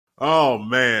Oh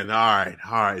man. All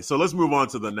right. So let's move on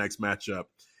to the next matchup.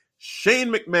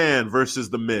 Shane McMahon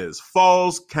versus The Miz.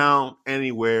 Falls Count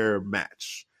Anywhere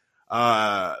match.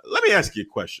 Let me ask you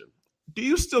a question. Do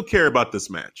you still care about this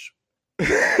match?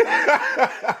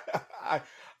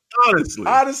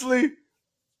 Honestly,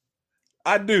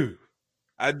 I do.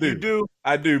 You do?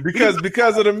 I do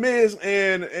because of the Miz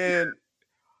and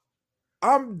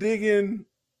I'm digging.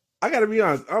 I got to be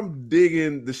honest. I'm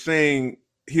digging the Shane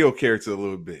heel character a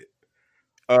little bit.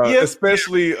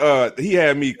 Especially he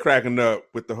had me cracking up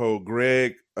with the whole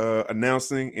Greg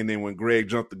announcing, and then when Greg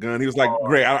jumped the gun, he was like,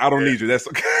 "Greg, I don't need you. That's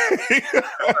okay."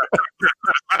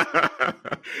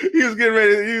 He was getting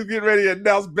ready to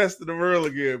announce Best in the World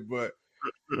again, but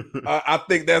I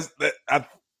think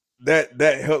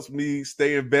that helps me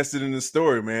stay invested in the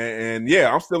story, man. And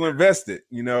yeah, I'm still invested.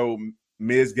 You know,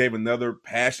 Miz gave another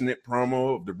passionate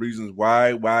promo of the reasons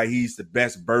why he's the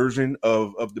best version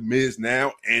of the Miz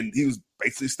now, and he was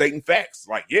basically stating facts.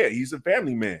 Like, yeah, he's a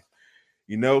family man,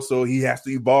 you know, so he has to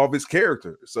evolve his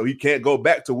character. So he can't go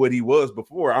back to what he was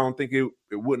before. I don't think it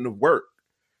wouldn't have worked,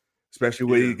 especially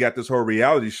when he got this whole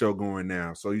reality show going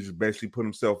now. So he's just basically put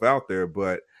himself out there.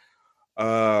 But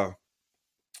I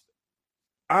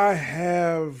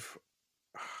have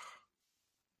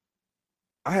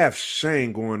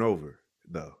Shane going over,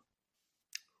 though.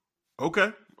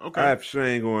 Okay. I have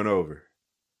Shane going over.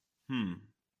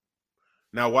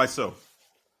 Now, why so?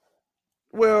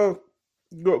 Well,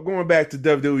 going back to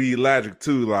WWE logic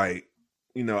too, like,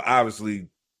 you know, obviously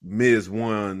Miz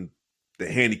won the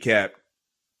handicap.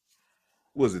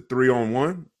 Was it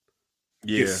 3-on-1?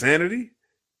 Yeah. Sanity.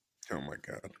 Oh my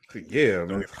God. Yeah,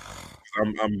 man.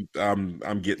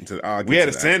 I'm getting to. We had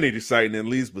a Sanity sighting at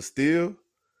least, but still.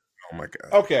 Oh my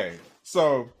God. Okay,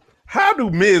 so how do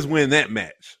Miz win that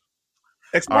match?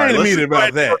 Explain to me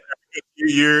about that.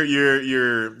 You're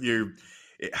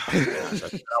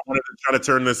I wanted to try to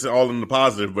turn this all into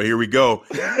positive, but here we go.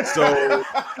 So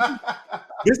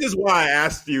this is why I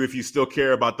asked you if you still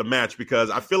care about the match, because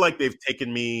I feel like they've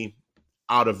taken me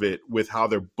out of it with how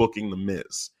they're booking the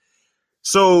Miz.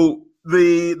 So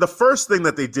the first thing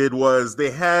that they did was they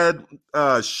had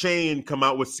Shane come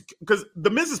out with, because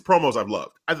the Miz's promos I've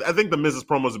loved. I think the Miz's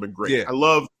promos have been great. Yeah. I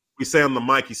love. We say on the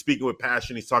mic, he's speaking with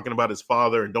passion. He's talking about his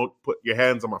father and don't put your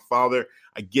hands on my father.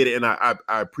 I get it, and I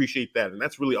appreciate that, and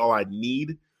that's really all I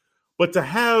need. But to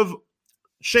have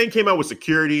Shane came out with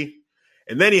security,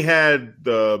 and then he had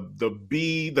the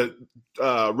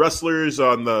wrestlers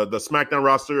on the SmackDown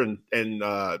roster,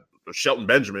 and Shelton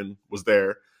Benjamin was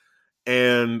there,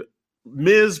 and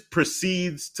Miz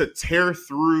proceeds to tear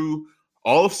through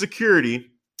all of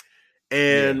security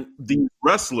and the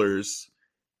wrestlers.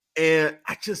 And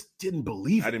I just didn't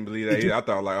believe it. I didn't believe that either. I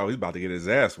thought, like, oh, he's about to get his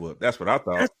ass whooped. That's what I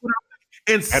thought.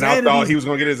 And I thought he was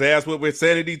going to get his ass whooped with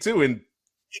Sanity, too. And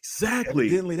exactly.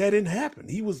 Evidently, that didn't happen.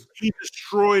 He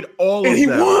destroyed all of them. And he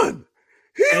won.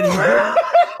 He won.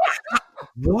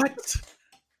 What?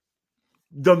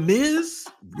 The Miz?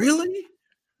 Really?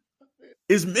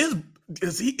 Is Miz...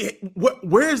 Is he...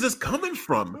 Where is this coming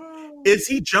from? Is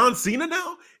he John Cena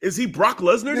now? Is he Brock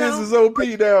Lesnar now? This is OP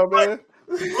now, man.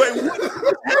 He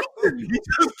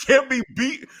just can't be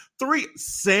beat.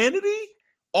 Sanity,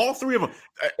 all three of them.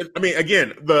 I mean,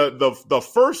 again, the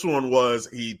first one was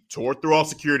he tore through all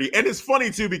security, and it's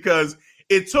funny too because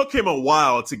it took him a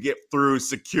while to get through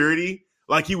security.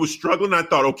 Like he was struggling. I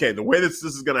thought, okay, the way this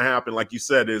is going to happen, like you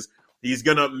said, is he's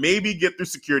going to maybe get through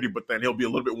security, but then he'll be a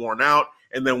little bit worn out.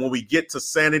 And then when we get to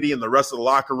Sanity and the rest of the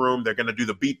locker room, they're going to do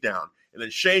the beatdown. And then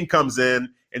Shane comes in,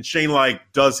 and Shane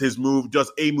does a move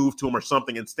to him or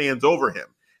something and stands over him.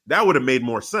 That would have made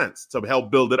more sense to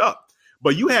help build it up.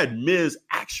 But you had Miz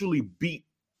actually beat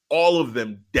all of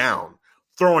them down,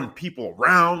 throwing people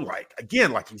around, like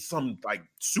in some like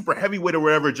super heavyweight or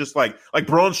whatever, just like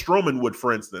Braun Strowman would,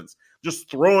 for instance, just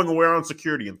throwing around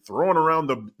security and throwing around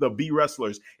the B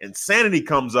wrestlers. And Sanity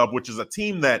comes up, which is a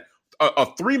team that a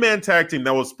 3-man tag team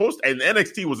that was supposed to, and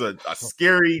NXT was a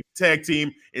scary tag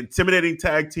team, intimidating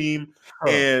tag team,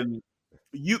 and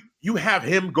you have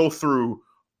him go through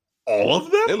all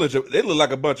of them. They look like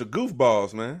a bunch of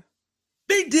goofballs, man.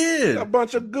 They did. A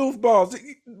bunch of goofballs,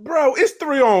 bro. It's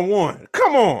 3-on-1.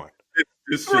 Come on,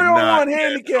 this 3-on-1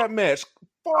 handicap match.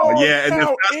 And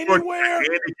this anywhere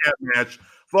handicap match.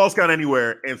 Falls Count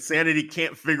Anywhere, and Sanity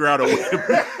can't figure out a way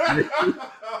to.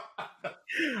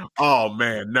 Oh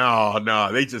man, no,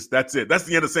 that's it. That's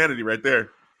the end of Sanity right there.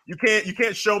 You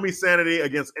can't show me Sanity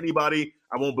against anybody.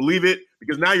 I won't believe it,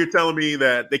 because now you're telling me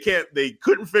that they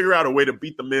couldn't figure out a way to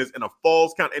beat the Miz in a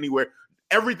Falls Count Anywhere.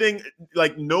 Everything,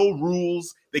 like, no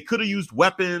rules. They could have used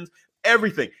weapons.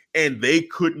 everything, and they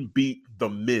couldn't beat The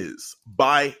Miz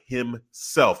by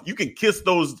himself. You can kiss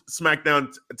those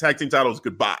SmackDown tag team titles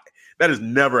goodbye. That has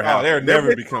never happened. They'll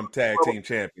never become tag team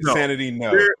champions. No. Sanity,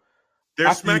 no. They're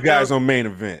I see you guys on Main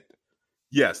Event.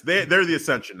 Yes, they're the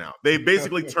Ascension now. They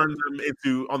basically turned them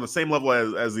into on the same level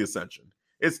as the Ascension.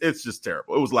 It's just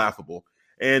terrible. It was laughable,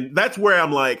 and that's where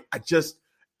I'm like,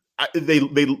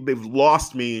 they've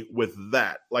lost me with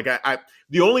that. Like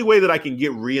the only way that I can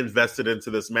get reinvested into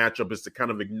this matchup is to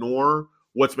kind of ignore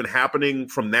what's been happening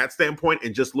from that standpoint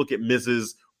and just look at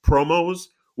Miz's promos,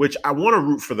 which I want to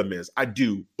root for the Miz. I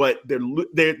do, but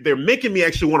they're making me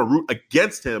actually want to root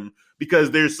against him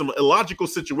because there's some illogical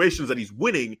situations that he's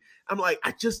winning. I'm like,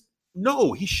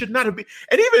 no, he should not have been.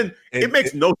 And even it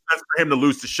makes no sense for him to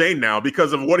lose to Shane now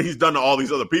because of what he's done to all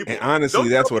these other people. And honestly,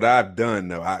 that's what I've done,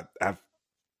 though. I've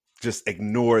just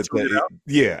ignored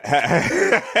that.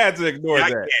 Had to ignore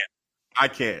that. I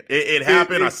can't. It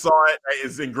happened. I saw it.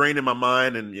 It's ingrained in my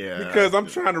mind, and because I'm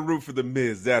trying to root for the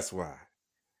Miz. That's why.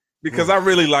 Because I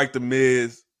really like the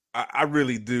Miz. I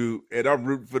really do, and I'm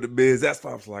rooting for the Miz. That's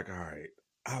why I was like, all right,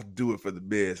 I'll do it for the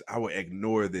Miz. I will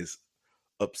ignore this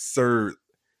absurd,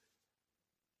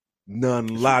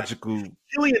 non-logical.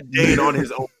 Killian Dane on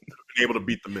his own should have been able to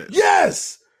beat the Miz.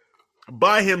 Yes,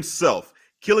 by himself,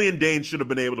 Killian Dane should have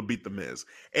been able to beat the Miz,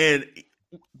 and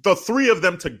the three of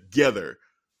them together.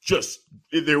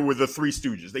 There were the Three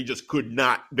Stooges. They just could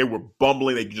not. They were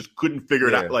bumbling. They just couldn't figure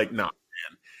it out. Like, nah.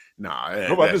 I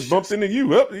just bumped into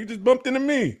you. You just bumped into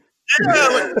me. Yeah.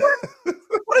 Like,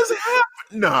 what is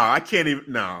happening? No, I can't even.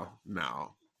 No.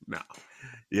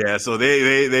 Yeah. So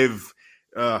they've.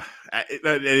 And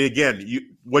again,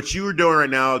 what you were doing right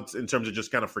now in terms of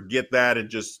just kind of forget that and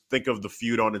just think of the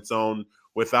feud on its own.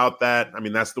 Without that, I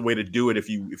mean, that's the way to do it if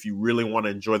you really want to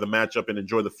enjoy the matchup and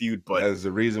enjoy the feud. But that's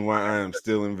the reason why I am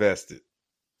still invested.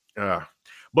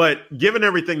 But given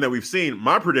everything that we've seen,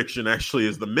 my prediction actually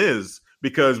is the Miz,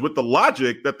 because with the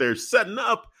logic that they're setting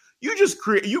up, you just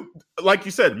like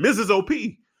you said, Miz is OP.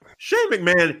 Shane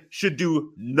McMahon should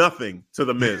do nothing to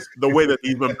the Miz the way that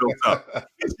he's been built up.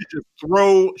 He should just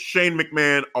throw Shane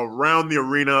McMahon around the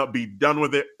arena, be done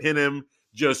with it, hit him.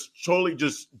 Just totally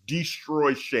just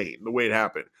destroy Shane the way it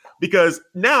happened. Because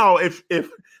now if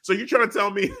so you're trying to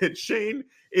tell me that Shane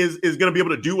is going to be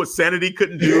able to do what Sanity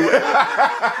couldn't do. Like,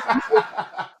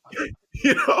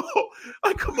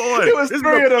 come on. It was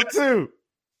three of them too.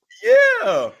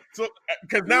 Yeah. So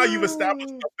because now you've established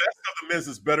the best of the Miz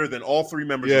is better than all three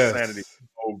members of Sanity.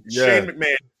 So Shane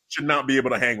McMahon should not be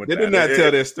able to hang with that. They did not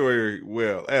tell that story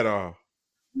well at all.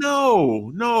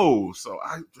 No. So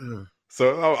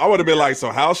I would have been like,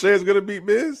 so how Shane's going to beat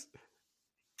Miz?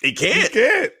 He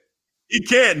can't. He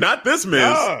can't. Not this Miz.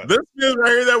 No. This Miz right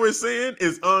here that we're seeing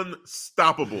is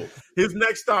unstoppable. His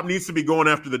next stop needs to be going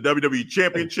after the WWE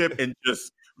Championship and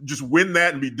just win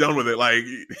that and be done with it. Like,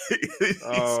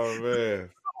 man.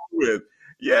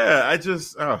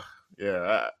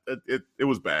 It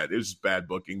was bad. It was just bad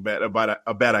booking,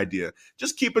 a bad idea.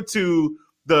 Just keep it to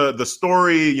the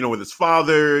story, with his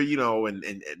father,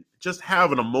 and just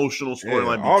have an emotional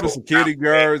storyline. All the security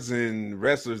guards and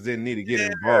wrestlers didn't need to get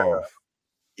involved.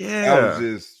 Yeah.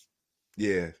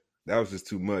 That was just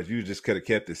too much. You just could have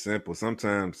kept it simple.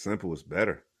 Sometimes simple is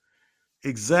better.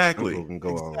 Exactly. Simple can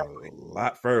go a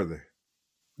lot further.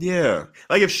 Yeah.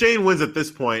 Like if Shane wins at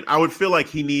this point, I would feel like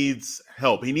he needs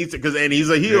help. He needs it and he's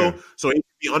a heel, so he can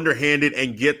be underhanded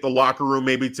and get the locker room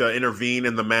maybe to intervene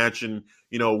in the match and,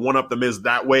 one up the Miz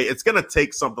that way. It's going to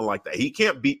take something like that. He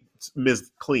can't beat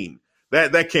Miz clean.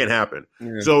 That can't happen.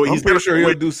 Yeah. So I'm pretty sure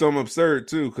he'll do something absurd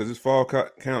too, because his fall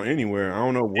count anywhere. I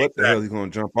don't know what the hell he's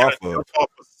going to jump off of.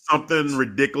 Something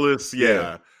ridiculous.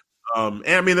 Yeah. And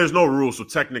I mean, there's no rules, so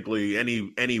technically,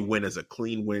 any win is a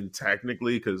clean win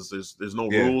technically because there's no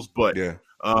rules. But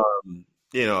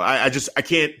I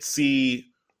can't see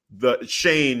the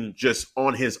Shane just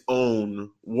on his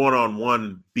own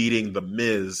 1-on-1 beating the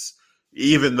Miz,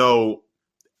 even though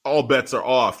all bets are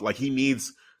off. Like he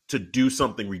needs to do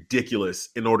something ridiculous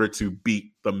in order to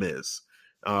beat the Miz.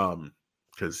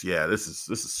 Because this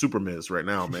is Super Miz right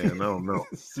now, man. I don't know.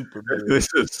 Super Miz. This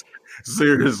is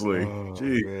seriously.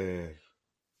 Man.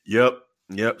 Yep.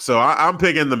 So I'm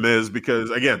picking the Miz because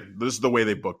again, this is the way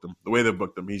they booked him. The way they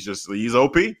booked him, he's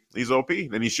OP. He's OP,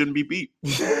 and he shouldn't be beat.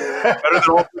 Better than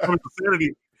all three members of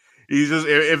Sanity.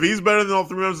 If he's better than all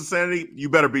three members of Sanity, you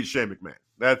better beat Shane McMahon.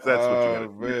 That's what you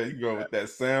got. Man, you go with that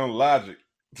sound logic.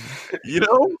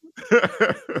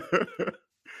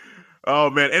 Oh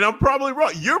man, and I'm probably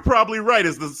wrong. You're probably right.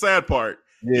 Is the sad part.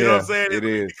 Yeah, you know what I'm saying? It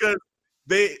is because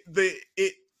they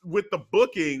with the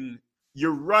booking,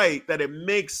 you're right that it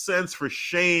makes sense for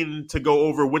Shane to go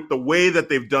over with the way that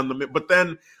they've done them. But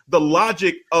then the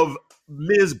logic of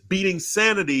Miz beating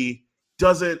Sanity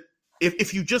doesn't,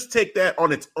 if you just take that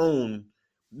on its own,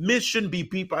 Miz shouldn't be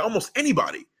beat by almost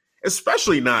anybody,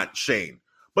 especially not Shane.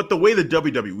 But the way the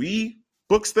WWE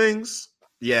books things,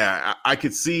 yeah, I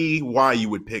could see why you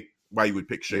would pick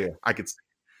Shane. Yeah. I could see.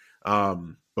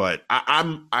 But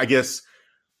I guess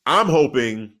I'm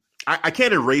hoping I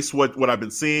can't erase what I've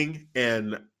been seeing,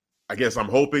 and I guess I'm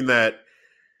hoping that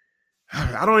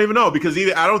I don't even know, because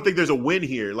I don't think there's a win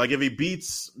here. Like, if he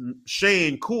beats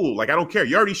Shane, cool. Like, I don't care.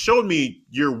 You already showed me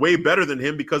you're way better than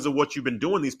him because of what you've been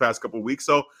doing these past couple of weeks.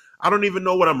 So I don't even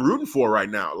know what I'm rooting for right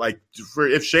now. Like, if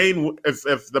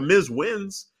the Miz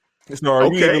wins, are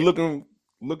you even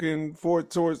looking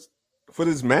forward for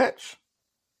this match?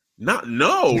 Not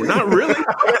really.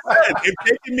 They've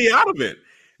taken me out of it.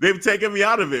 They've taken me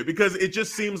out of it because it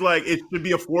just seems like it should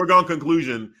be a foregone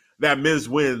conclusion that Miz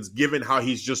wins, given how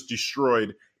he's just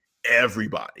destroyed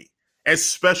everybody.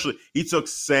 Especially, he took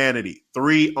Sanity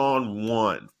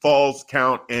 3-on-1, falls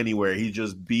count anywhere. He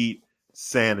just beat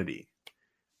Sanity.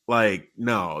 Like,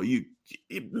 no,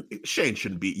 Shane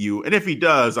shouldn't beat you. And if he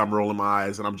does, I'm rolling my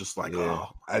eyes and I'm just like,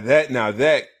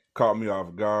 that caught me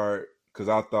off guard, because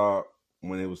I thought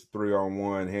when it was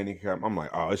 3-on-1 handicap, I'm like,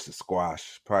 oh, it's a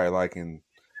squash, probably like in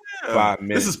 5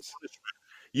 minutes. This is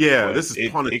punishment. This is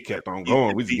punishment. It kept on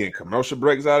going. We just getting commercial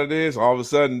breaks out of this. All of a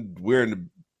sudden, we're in the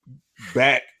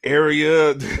back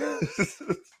area.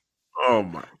 Oh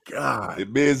my God. The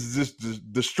Miz is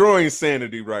just destroying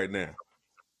Sanity right now.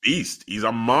 Beast. He's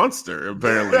a monster,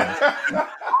 apparently.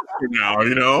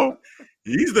 Now,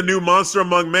 he's the new monster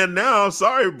among men now.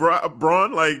 Sorry,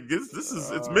 Braun. Like,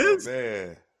 it's Miz.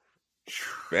 Man.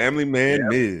 Family man,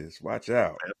 Miz. Watch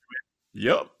out.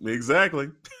 Yep, exactly.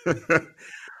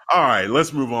 All right,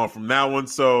 let's move on from that one.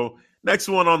 So next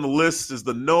one on the list is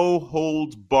the no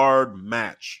holds barred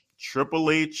match. Triple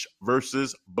H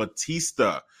versus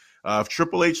Batista. If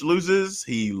Triple H loses,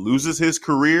 he loses his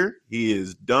career. He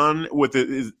is done with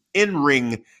his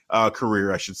in-ring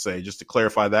career, I should say, just to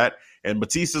clarify that. And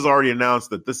Batista's already announced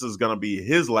that this is going to be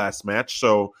his last match.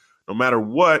 So no matter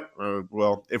what,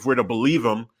 if we're to believe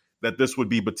him, that this would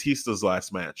be Batista's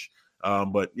last match.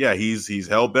 But yeah, he's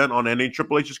hell-bent on ending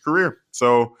Triple H's career.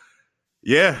 So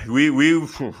yeah,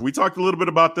 we talked a little bit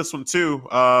about this one too.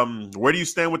 Where do you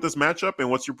stand with this matchup, and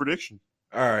what's your prediction?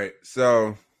 All right,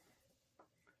 so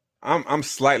I'm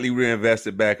slightly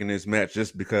reinvested back in this match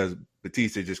just because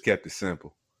Batista just kept it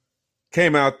simple.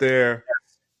 Came out there,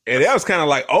 and that was kind of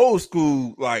like old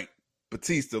school, like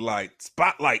Batista, like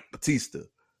spotlight Batista.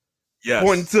 Yes.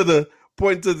 Pointing to the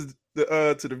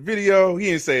video. He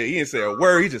didn't say a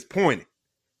word. He just pointed.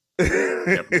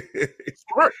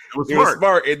 Smart. It was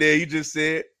smart. And then he just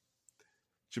said,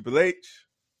 Triple H,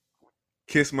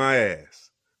 kiss my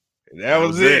ass. And that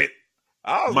was it.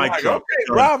 I was like, okay,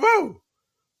 bravo.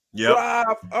 Yep.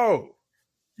 Bravo.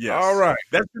 Yes. All right.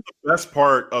 That's been the best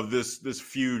part of this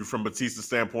feud from Batista's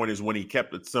standpoint, is when he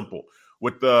kept it simple.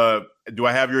 With the "do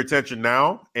I have your attention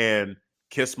now?" and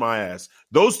 "kiss my ass."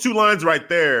 Those two lines right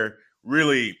there,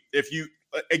 really, if you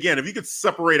could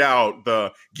separate out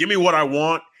the "give me what I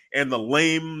want" and the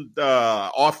lame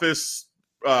office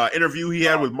interview he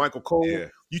had with Michael Cole,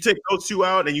 you take those two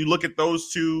out and you look at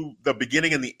those two, the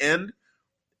beginning and the end,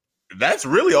 that's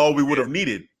really all we would have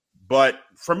needed. But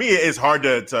for me, it's hard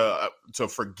to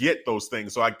forget those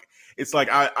things. So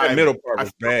the middle part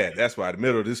was bad. That's why the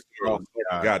middle of this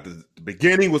got the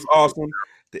beginning was awesome,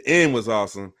 the end was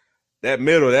awesome. That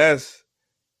middle, that's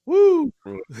woo.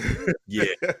 Yeah,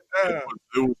 it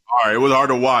was hard. It was hard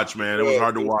to watch, man. It was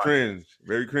hard to watch. Cringe,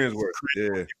 very cringe work. Yeah,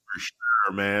 for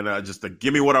sure, man. Just the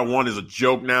 "give me what I want" is a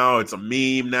joke now. It's a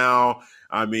meme now.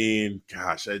 I mean,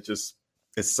 gosh, it's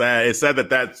sad. It's sad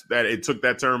that it took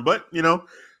that turn, but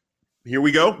here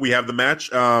we go. We have the match.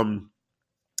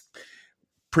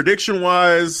 Prediction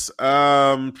wise,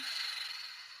 gosh,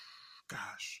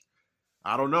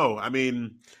 I don't know. I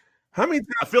mean, how many times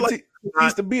I feel like he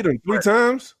used to beat him 3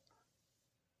 times?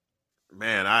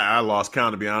 Man, I lost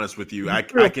count, to be honest with you. I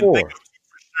can think of two for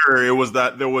sure. It was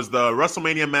that there was the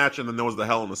WrestleMania match, and then there was the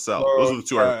Hell in a Cell. Those are the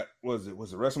two. Was it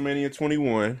WrestleMania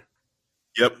 21?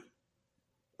 Yep.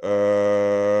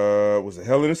 Was it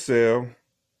Hell in a Cell?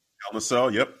 Hell in a Cell.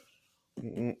 Yep.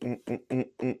 I'm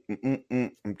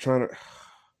trying to.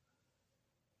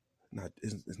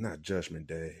 It's not Judgment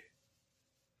Day.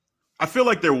 I feel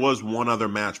like there was one other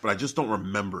match, but I just don't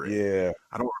remember it. Yeah,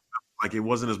 I don't remember. Like, it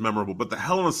wasn't as memorable. But the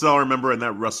Hell in a Cell, I remember, and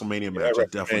that WrestleMania match,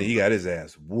 definitely. And he got his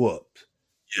ass whooped.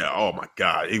 Yeah. Oh my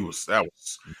God,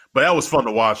 but that was fun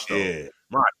to watch, though. Yeah.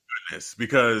 My goodness,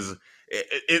 because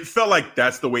it felt like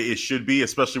that's the way it should be,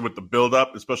 especially with the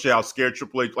build-up, especially how scared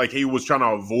Triple H, like he was trying to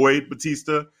avoid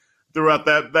Batista throughout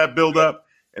that build-up.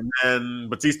 And then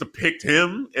Batista picked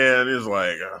him, and it was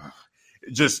like,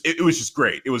 it was just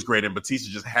great. It was great. And Batista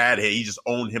just he just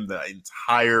owned him the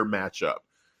entire matchup.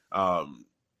 That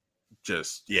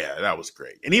was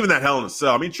great. And even that Hell in a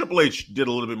Cell, I mean, Triple H did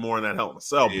a little bit more in that Hell in a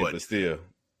Cell, but still,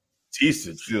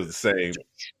 Batista still the same.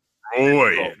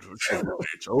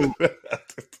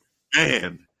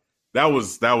 Man, that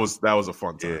was a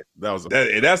fun time. Yeah.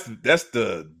 That's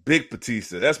the big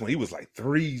Batista. That's when he was like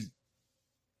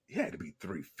he had to be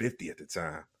 350 at the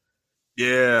time.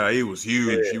 Yeah, he was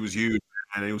huge. Yeah. He was huge,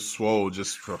 and he was swole.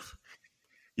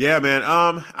 Yeah, man.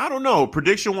 I don't know.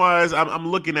 Prediction wise, I'm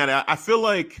looking at it. I feel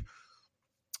like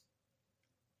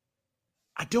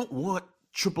I don't want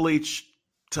Triple H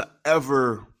to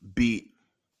ever beat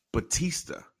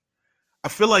Batista. I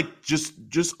feel like just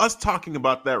us talking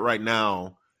about that right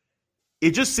now,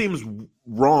 it just seems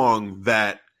wrong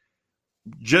that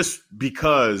just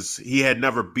because he had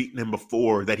never beaten him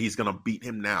before that he's going to beat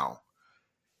him now.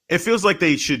 It feels like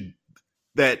they should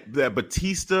that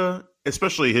Batista,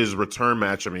 especially his return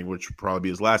match, I mean, which would probably be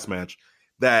his last match,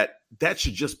 that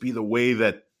should just be the way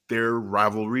that their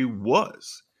rivalry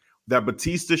was. That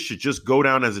Batista should just go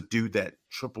down as a dude that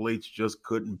Triple H just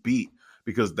couldn't beat,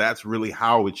 because that's really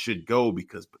how it should go,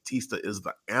 because Batista is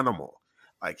the animal.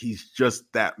 Like, he's just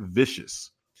that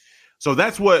vicious. So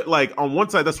that's what, like, on one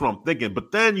side, that's what I'm thinking.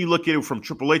 But then you look at it from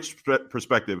Triple H's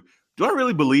perspective. Do I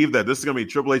really believe that this is going to be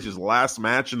Triple H's last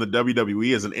match in the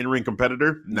WWE as an in-ring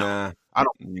competitor? No. Nah, I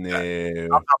don't think that. I'm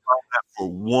not buying that for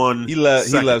one He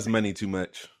loves money too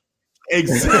much.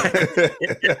 Exactly.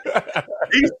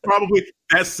 He's probably,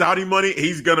 that Saudi money,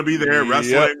 he's going to be there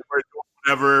wrestling or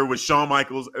whatever with Shawn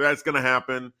Michaels. That's going to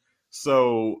happen.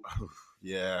 So,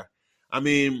 yeah. I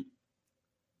mean,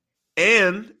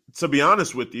 and to be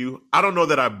honest with you, I don't know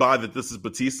that I buy that this is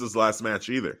Batista's last match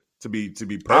either. To be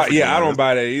perfect. I don't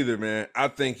buy that either, man. I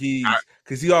think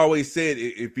because he always said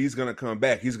if he's gonna come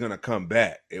back, he's gonna come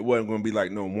back. It wasn't gonna be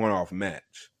like no one-off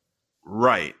match,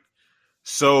 right?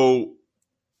 So,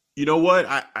 you know what?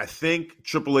 I think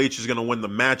Triple H is gonna win the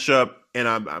matchup, and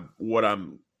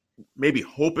I'm maybe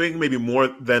hoping, maybe more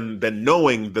than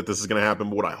knowing that this is gonna happen.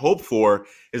 But what I hope for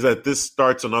is that this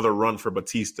starts another run for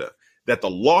Batista. That the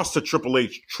loss to Triple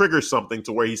H triggers something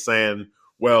to where he's saying,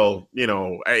 well, you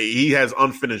know, he has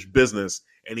unfinished business,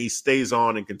 and he stays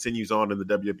on and continues on in the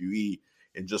WWE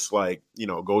and just, like, you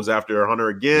know, goes after Hunter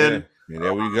again. Yeah,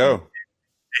 there we go.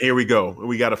 Here we go.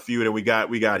 We got a feud, and we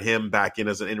got him back in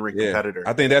as an in-ring competitor.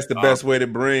 I think that's the best way to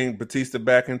bring Batista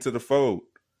back into the fold.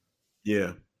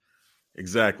 Yeah,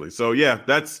 exactly. So, yeah,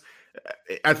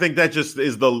 I think that just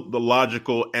is the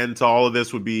logical end to all of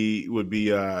this would be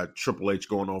Triple H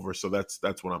going over. So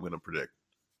that's what I'm going to predict.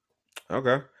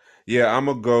 Okay. Yeah, I'm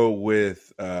gonna go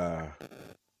with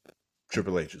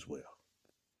Triple H as well.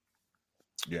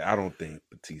 Yeah, I don't think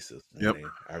Batista's winning.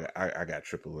 I got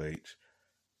Triple H.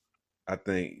 I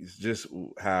think it's just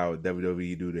how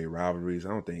WWE do their rivalries. I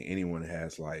don't think anyone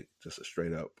has like just a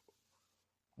straight up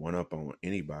one up on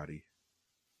anybody.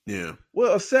 Yeah.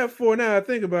 Well, except for, now I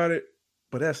think about it,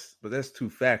 but that's two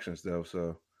factions though,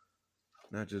 so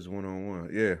not just one on one.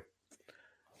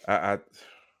 Yeah.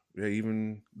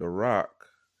 Even The Rock.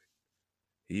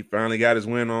 He finally got his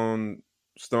win on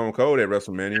Stone Cold at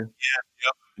WrestleMania.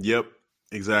 Yep.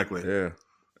 Exactly. Yeah.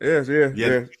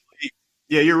 Yeah.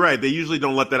 Yeah, you're right. They usually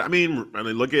don't let that. I mean,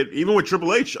 look at, even with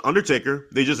Triple H, Undertaker,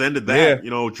 they just ended that. Yeah. You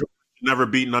know, Triple H never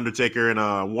beaten Undertaker in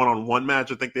a one-on-one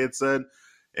match, I think they had said.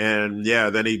 And yeah,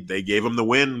 then they gave him the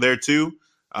win there too.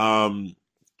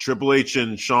 Triple H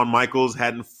and Shawn Michaels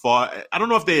hadn't fought. I don't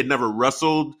know if they had never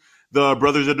wrestled the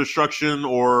Brothers of Destruction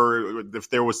or if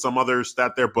there was some other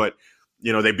stat there, but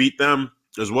you know, they beat them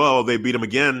as well. They beat them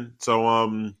again. So,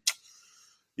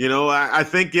 you know, I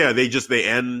think, yeah, they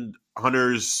end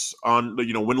Hunter's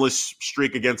winless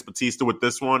streak against Batista with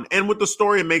this one. And with the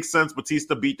story, it makes sense.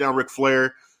 Batista beat down Ric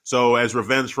Flair. So as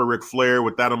revenge for Ric Flair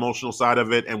with that emotional side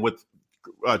of it, and with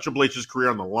Triple H's career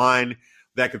on the line,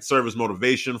 that could serve as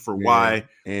motivation for why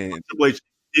Triple H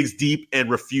digs deep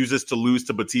and refuses to lose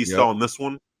to Batista on this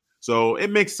one. So it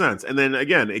makes sense. And then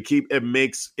again, it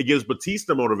gives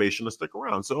Batista motivation to stick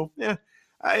around. So yeah,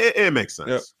 it makes sense.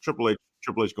 Yep. Triple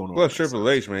H going on. Plus Triple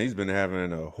H, man, he's been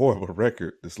having a horrible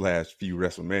record this last few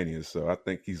WrestleManias. So I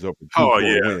think he's over for a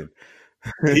win.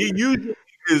 He usually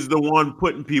is the one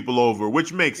putting people over,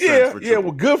 which makes sense.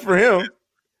 Well, good for him.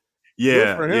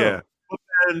 Yeah, for him. Yeah.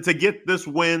 And to get this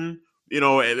win, you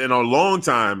know, in a long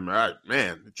time,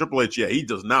 man, Triple H, he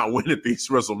does not win at these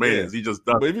WrestleManias. He just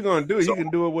does. But if you're going to do it, you can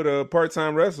do it with a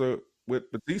part-time wrestler with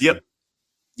Batista. Yep.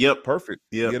 Yep. Perfect.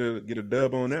 Yep. Get a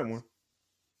dub on that one.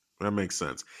 That makes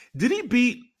sense. Did he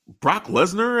beat Brock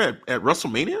Lesnar at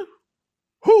WrestleMania?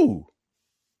 Who?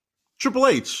 Triple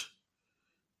H.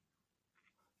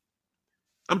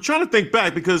 I'm trying to think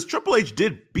back because Triple H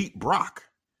did beat Brock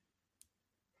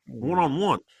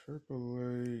 1-on-1.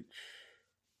 Triple H.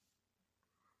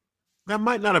 That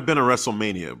might not have been a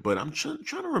WrestleMania, but I'm trying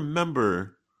to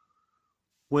remember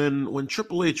when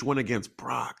Triple H went against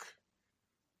Brock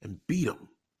and beat him.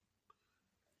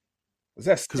 Was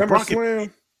that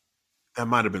SummerSlam? That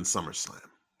might have been SummerSlam.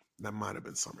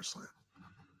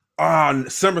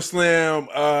 SummerSlam.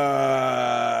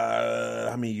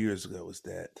 How many years ago was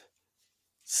that?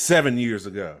 7 years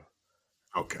ago.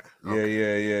 Okay.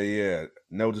 Yeah.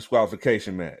 No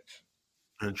disqualification match.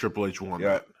 And Triple H won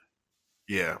that.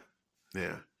 Yeah.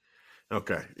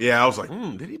 Okay. Yeah, I was like,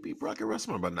 did he beat Brock at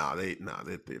WrestleMania? But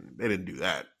they didn't do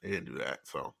that.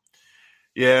 So,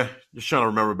 yeah, just trying to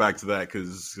remember back to that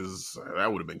because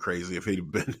that would have been crazy if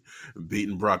he'd been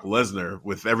beating Brock Lesnar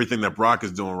with everything that Brock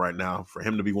is doing right now. For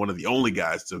him to be one of the only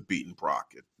guys to have beaten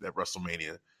Brock at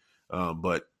WrestleMania,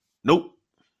 but nope.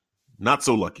 Not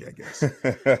so lucky, I guess.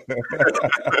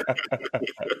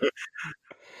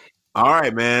 All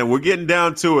right, man. We're getting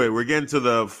down to it. We're getting to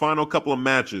the final couple of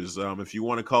matches. If you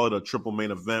want to call it a triple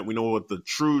main event, we know what the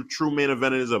true main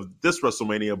event is of this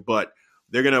WrestleMania, but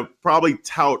they're going to probably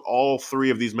tout all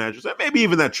three of these matches, and maybe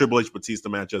even that Triple H Batista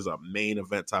match as a main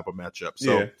event type of matchup.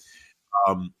 So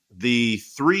the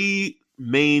three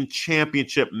main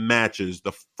championship matches,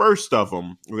 the first of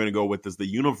them we're going to go with is the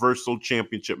Universal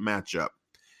Championship matchup.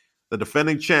 The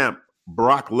defending champ,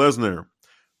 Brock Lesnar,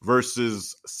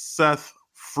 versus Seth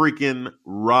freaking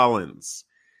Rollins.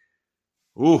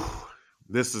 Ooh,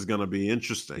 this is going to be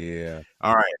interesting. Yeah.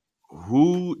 All right.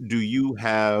 Who do you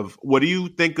have? What do you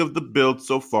think of the build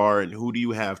so far, and who do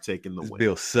you have taking the win? This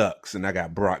build sucks, and I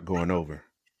got Brock going over.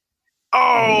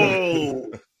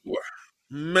 Oh,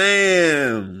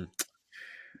 man.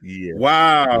 Yeah.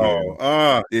 Wow.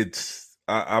 Yeah. It's...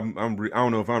 I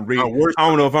don't know if I'm reading. I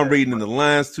don't know if I'm reading in the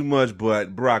lines too much,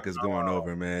 but Brock is going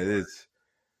over, man. It's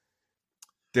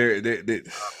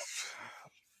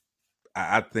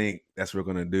I think that's what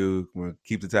we're gonna do. We're gonna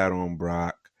keep the title on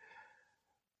Brock.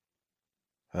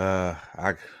 Why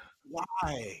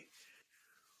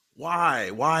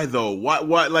though? Why?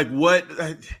 Like what?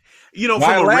 You know,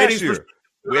 why from a last ratings year?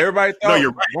 Everybody thought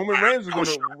you're right. Roman Reigns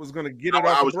was gonna get it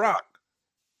off of Brock.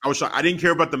 I was shocked. I didn't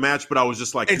care about the match, but I was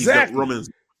just like, exactly. Roman's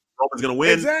going to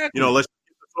win. Exactly. You know, let's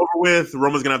get this over with.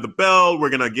 Roman's going to have the belt.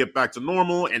 We're going to get back to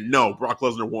normal. And no, Brock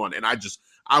Lesnar won. And I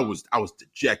was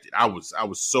dejected. I was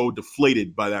so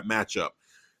deflated by that matchup.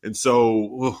 And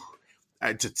so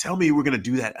to tell me we're going to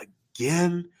do that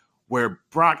again, where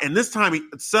Brock, and this time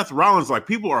Seth Rollins, like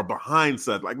people are behind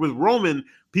Seth. Like with Roman,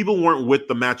 people weren't with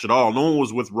the match at all. No one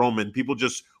was with Roman. People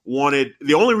just wanted,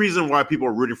 the only reason why people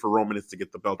are rooting for Roman is to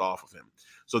get the belt off of him.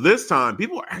 So this time,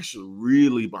 people are actually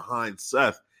really behind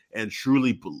Seth and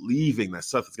truly believing that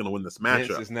Seth is going to win this matchup.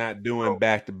 Vince is not doing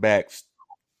back-to-back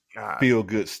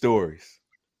feel-good stories.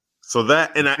 So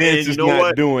that, and Vince is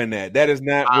not doing that. That is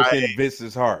not within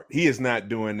Vince's heart. He is not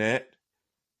doing that.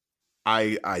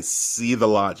 I see the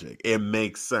logic. It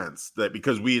makes sense that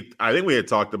because I think we had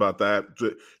talked about that.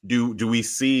 Do we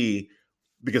see,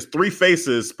 because three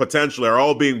faces potentially are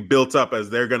all being built up as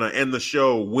they're going to end the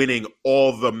show winning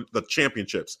all the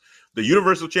championships. The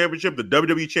Universal Championship, the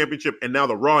WWE Championship, and now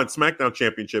the Raw and SmackDown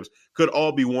Championships could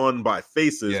all be won by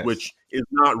faces, yes, which is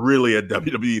not really a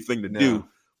WWE thing to do.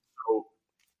 So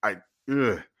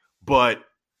but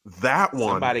that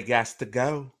one, somebody got to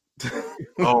go.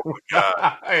 Oh my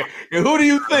God! And who do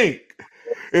you think?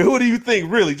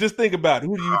 Really, just think about it.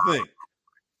 Who do you think?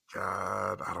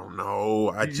 God, I don't know.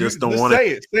 I just don't want to say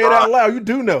it. Say it out loud. You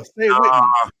do know. Say it with me.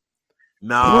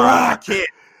 No, I can't.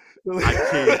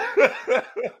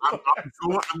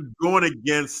 I'm going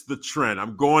against the trend.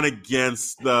 I'm going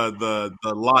against the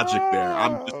logic there.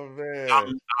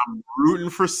 I'm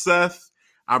rooting for Seth.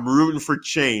 I'm rooting for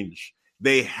change.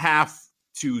 They have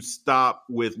to stop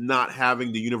with not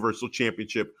having the Universal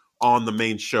Championship on the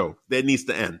main show. That needs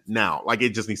to end now. Like, it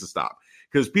just needs to stop.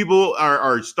 Because people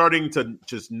are starting to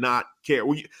just not care.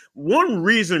 One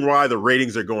reason why the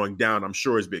ratings are going down, I'm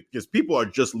sure, is because people are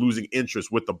just losing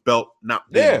interest with the belt not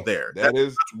being there.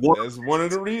 That's one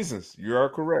of the reasons. You are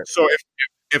correct. So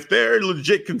if they're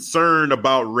legit concerned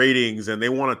about ratings and they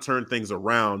want to turn things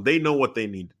around, they know what they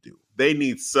need to do. They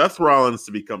need Seth Rollins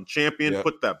to become champion, Yep.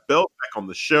 put that belt back on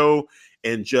the show,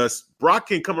 and just Brock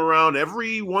can come around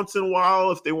every once in a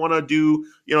while if they want to do,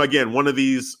 again, one of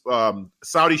these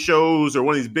Saudi shows or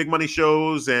one of these big money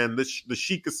shows, and the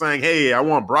Sheik is saying, hey, I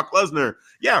want Brock Lesnar.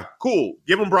 Yeah, cool.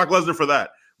 Give him Brock Lesnar for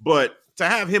that. But to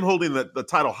have him holding the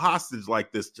title hostage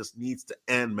like this just needs to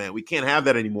end, man. We can't have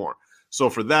that anymore. So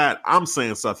for that, I'm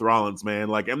saying Seth Rollins, man.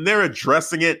 Like, and they're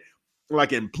addressing it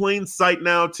like in plain sight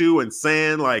now too, and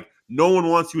saying like no one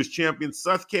wants you as champion.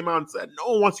 Seth came out and said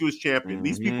no one wants you as champion. Mm-hmm.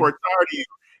 These people are tired of you,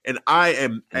 and I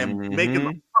am making the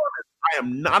promise. I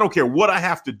am not. I don't care what I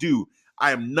have to do.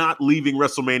 I am not leaving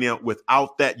WrestleMania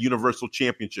without that Universal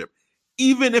Championship,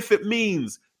 even if it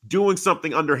means doing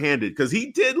something underhanded. Because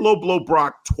he did low blow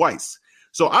Brock twice,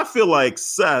 so I feel like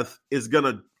Seth is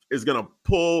gonna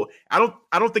pull. I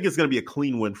don't think it's gonna be a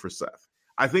clean win for Seth.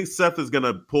 I think Seth is going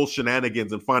to pull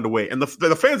shenanigans and find a way. And the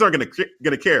fans aren't going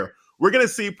to care. We're going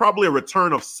to see probably a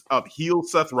return of heel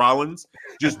Seth Rollins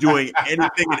just doing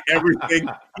anything and everything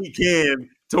he can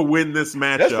to win this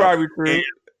matchup. That's probably true. And,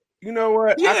 you know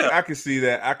what? Yeah. I can see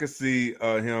that. I can see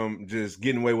him just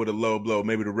getting away with a low blow.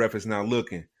 Maybe the ref is not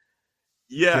looking.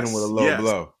 Yes. Hit him with a low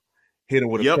blow. Hit him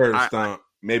with a curve stomp.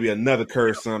 Maybe another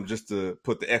curve stomp just to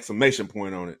put the exclamation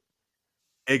point on it.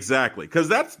 Exactly, because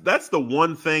that's the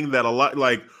one thing that a lot,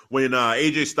 like when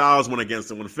AJ Styles went against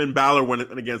him, when Finn Balor went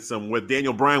against him, when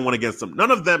Daniel Bryan went against him,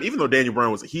 none of them, even though Daniel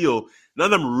Bryan was a heel,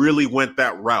 none of them really went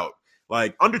that route.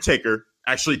 Like Undertaker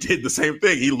actually did the same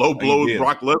thing. He low blowed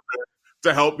Brock Lesnar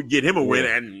to help get him a win,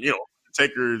 and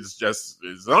Undertaker is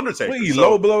Undertaker. Well, he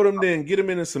low blowed him, then get him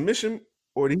in a submission,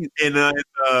 or did he in the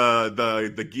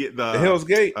Hell's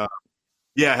Gate?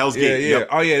 Hell's Gate. Yeah. Yep.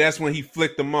 Oh yeah, that's when he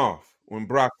flicked him off. When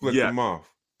Brock flicked him off.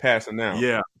 Passing out.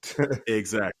 Yeah,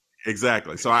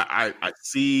 exactly. So I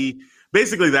see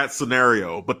basically that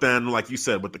scenario, but then like you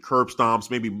said, with the curb stomps,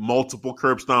 maybe multiple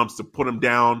curb stomps to put him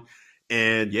down,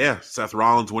 and Seth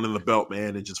Rollins winning the belt,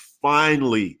 man, and just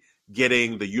finally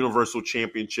getting the Universal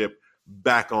Championship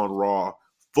back on Raw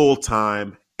full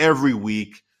time every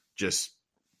week, just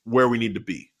where we need to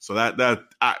be. So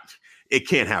it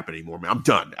can't happen anymore, man. I'm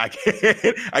done. I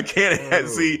can't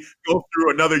see go through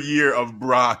another year of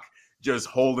Brock just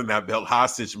holding that belt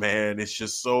hostage, man. It's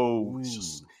just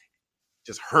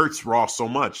just hurts Raw so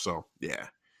much. So yeah.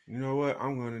 You know what?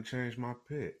 I'm going to change my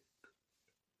pick.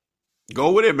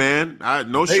 Go with it, man.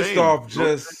 No shame. Based off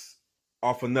just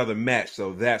off another match,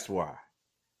 so that's why.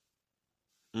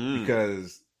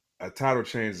 Because a title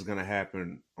change is going to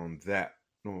happen on that.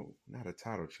 No, not a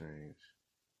title change.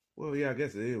 Well, yeah, I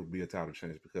guess it will be a title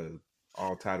change because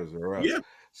all titles are up. Yeah.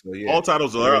 So yeah, all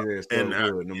titles are up, and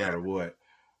no matter what.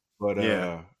 But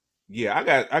I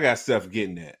got Seth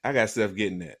getting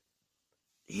that.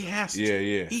 He has to.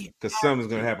 Yeah. Because something's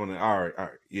gonna happen. All right.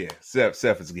 Yeah,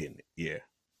 Seth is getting it. Yeah.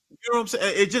 You know what I'm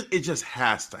saying? It just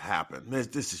has to happen.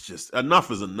 This is just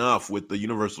enough is enough with the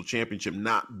Universal Championship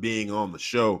not being on the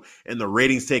show and the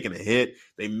ratings taking a hit.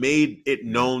 They made it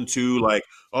known to like,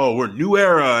 oh, we're new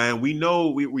era and we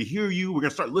know we hear you. We're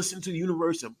gonna start listening to the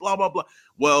universe and blah blah blah.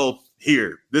 Well,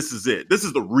 this is it. This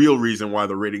is the real reason why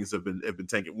the ratings have been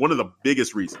tanking. One of the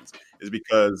biggest reasons is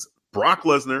because Brock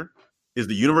Lesnar is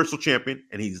the Universal Champion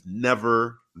and he's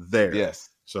never there. Yes,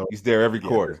 so he's there every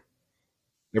quarter.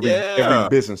 Every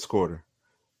business quarter.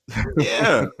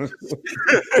 Yeah.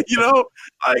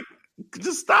 Like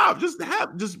just stop.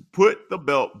 Just put the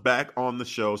belt back on the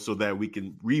show so that we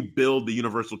can rebuild the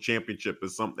Universal Championship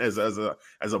as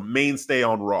a mainstay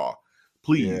on Raw.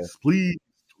 Please,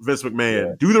 Vince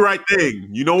McMahon, do the right thing.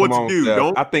 You know what to do.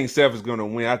 Seth. I think Seth is gonna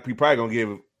win. He probably gonna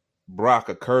give Brock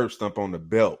a curb stump on the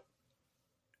belt.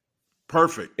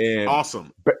 Perfect. And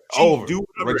awesome. Over.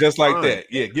 But just like that.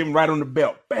 Yeah, give him right on the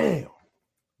belt. Bam.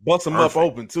 Bust him up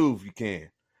open too if you can.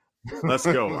 Let's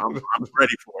go. I'm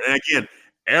ready for it. And again,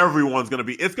 everyone's gonna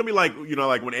be. It's gonna be like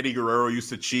like when Eddie Guerrero used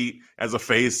to cheat as a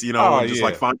face.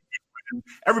 Like finding.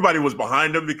 Everybody was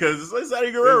behind him because it's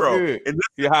Eddie Guerrero. And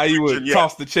how you would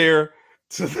toss the chair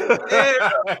to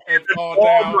the and fall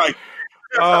down. Right.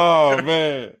 Oh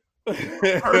man.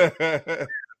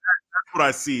 What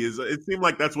I see is it seemed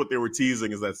like that's what they were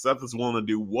teasing is that Seth is willing to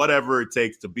do whatever it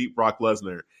takes to beat Brock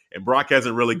Lesnar, and Brock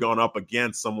hasn't really gone up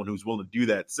against someone who's willing to do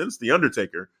that since The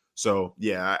Undertaker. So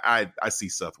yeah, I see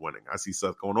Seth winning. I see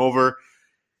Seth going over.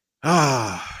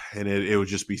 And it would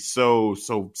just be so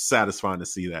satisfying to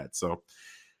see that. So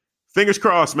fingers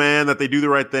crossed, man, that they do the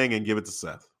right thing and give it to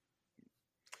Seth.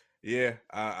 Yeah,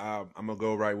 I'm gonna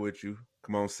go right with you.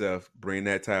 Come on, Seth, bring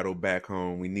that title back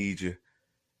home. We need you.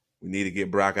 We need to get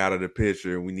Brock out of the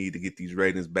picture. We need to get these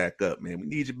ratings back up, man. We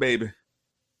need you, baby.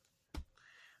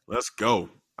 Let's go.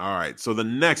 All right. So the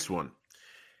next one,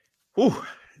 Whew,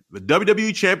 the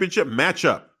WWE Championship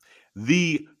matchup.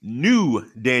 The new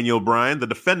Daniel Bryan, the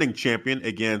defending champion,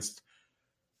 against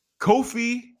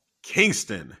Kofi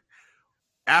Kingston.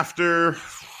 After,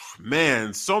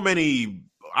 man, so many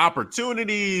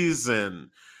opportunities and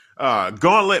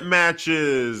gauntlet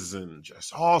matches and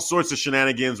just all sorts of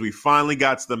shenanigans, we finally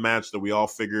got to the match that we all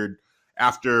figured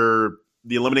after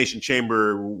the Elimination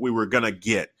Chamber we were going to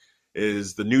get,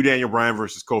 is the new Daniel Bryan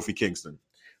versus Kofi Kingston.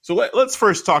 So let's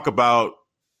first talk about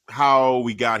how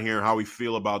we got here, how we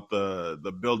feel about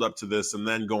the build up to this, and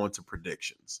then go into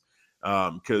predictions.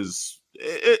 Because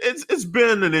it's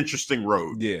been an interesting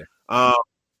road. Yeah.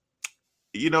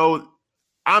 You know,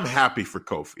 I'm happy for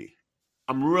Kofi.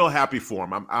 I'm real happy for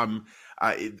him.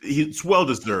 It's well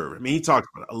deserved. I mean, he talked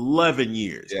about 11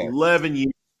 years, 11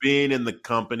 years being in the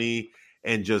company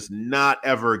and just not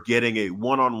ever getting a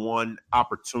one-on-one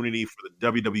opportunity for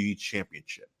the WWE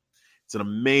Championship. It's an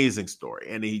amazing story,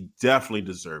 and he definitely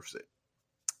deserves it.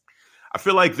 I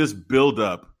feel like this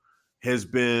buildup has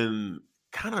been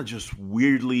kind of just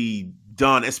weirdly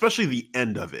done, especially the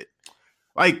end of it.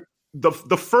 Like the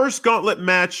first gauntlet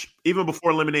match, even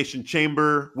before Elimination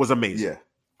Chamber, was amazing. Yeah.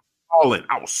 All in.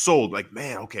 I was sold. Like,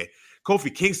 man, okay.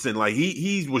 Kofi Kingston, like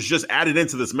he was just added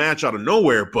into this match out of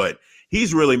nowhere, but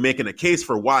he's really making a case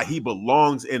for why he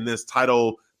belongs in this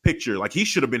title picture. Like, he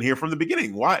should have been here from the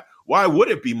beginning. Why would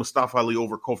it be Mustafa Ali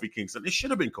over Kofi Kingston? It should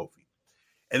have been Kofi.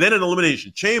 And then in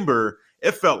Elimination Chamber,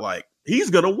 it felt like he's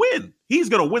going to win. He's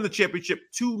going to win the championship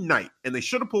tonight. And they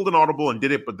should have pulled an audible and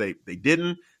did it, but they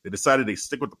didn't. They decided they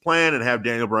stick with the plan and have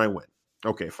Daniel Bryan win.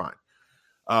 Okay, fine.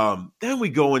 Then we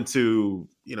go into,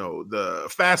 the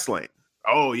fast lane.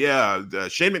 Oh, yeah.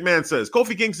 Shane McMahon says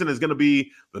Kofi Kingston is going to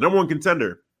be the number one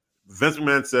contender. Vince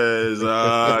McMahon says,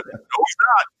 no, he's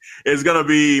not. It's going to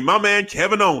be my man,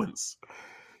 Kevin Owens.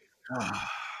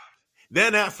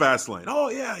 Then at Fastlane, oh,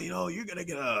 yeah, you're going to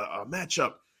get a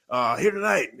matchup here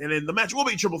tonight. And then the match will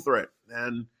be triple threat.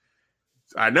 And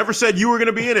I never said you were going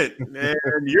to be in it.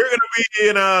 And you're going to be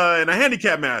in a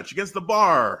handicap match against the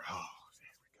Bar. Oh,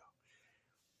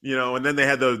 there we go. And then they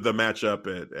had the matchup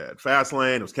at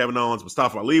Fastlane. It was Kevin Owens.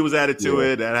 Mustafa Ali was added to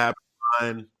it. That happened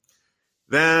fine.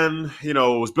 Then, it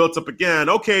was built up again.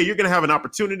 Okay, you're going to have an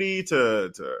opportunity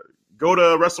to go to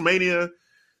WrestleMania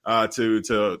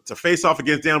to face off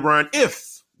against Daniel Bryan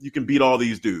if you can beat all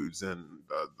these dudes. And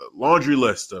the laundry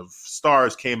list of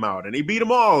stars came out, and he beat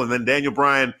them all. And then Daniel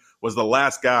Bryan was the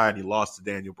last guy, and he lost to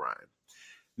Daniel Bryan.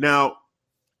 Now,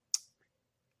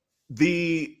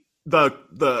 the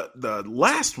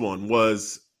last one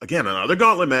was, again, another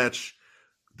gauntlet match.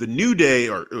 The New Day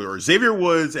or Xavier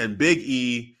Woods and Big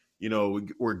E,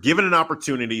 were given an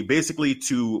opportunity basically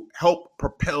to help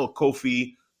propel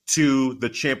Kofi to the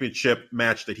championship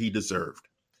match that he deserved.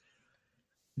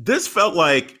 This felt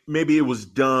like maybe it was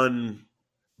done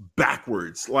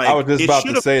backwards. Like, I was just about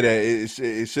to say that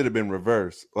it should have been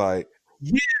reversed. Like,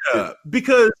 yeah,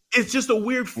 because it's just a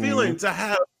weird feeling to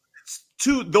have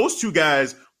those two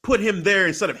guys put him there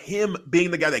instead of him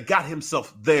being the guy that got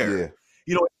himself there. Yeah.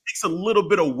 It takes a little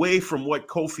bit away from what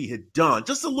Kofi had done,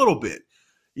 just a little bit.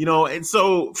 And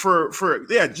so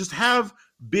just have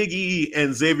Big E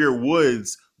and Xavier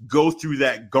Woods go through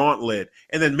that gauntlet,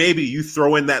 and then maybe you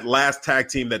throw in that last tag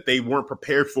team that they weren't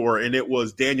prepared for, and it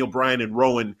was Daniel Bryan and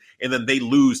Rowan, and then they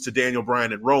lose to Daniel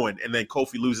Bryan and Rowan, and then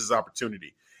Kofi loses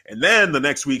opportunity. And then the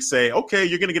next week say, okay,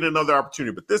 you're going to get another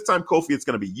opportunity, but this time, Kofi, it's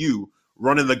going to be you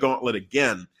running the gauntlet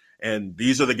again, and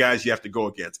these are the guys you have to go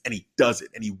against, and he does it,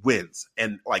 and he wins,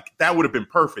 and like that would have been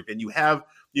perfect, and you have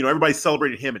everybody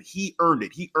celebrated him, and he earned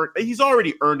it. He's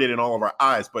already earned it in all of our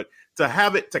eyes, but to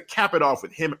cap it off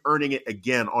with him earning it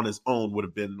again on his own would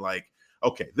have been like,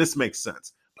 okay, this makes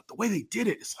sense. But the way they did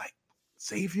it, it's like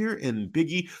Xavier and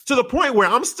Big E, to the point where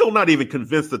I'm still not even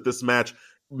convinced that this match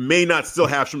may not still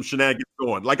have some shenanigans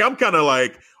going. Like, I'm kind of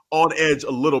like on edge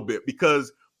a little bit,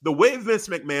 because the way Vince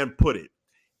McMahon put it,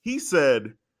 he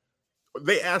said,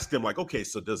 they asked him, like, okay,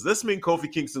 so does this mean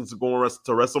Kofi Kingston's going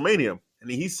to WrestleMania? And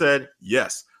he said,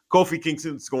 yes, Kofi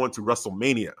Kingston's going to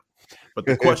WrestleMania. But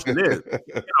the question is,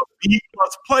 B+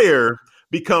 player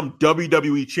become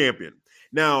WWE champion.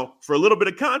 Now, for a little bit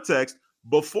of context,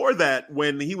 before that,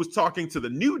 when he was talking to the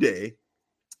New Day,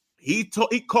 he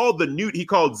called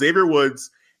Xavier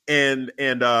Woods and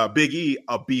Big E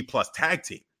a B+ tag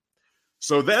team.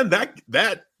 So then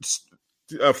that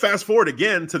fast forward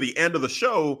again to the end of the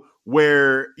show,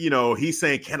 where he's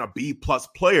saying, can a B+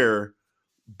 player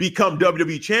become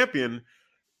WWE champion?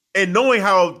 And knowing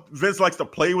how Vince likes to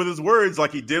play with his words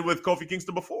like he did with Kofi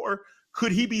Kingston before,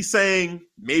 could he be saying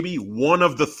maybe one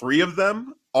of the three of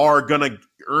them are going to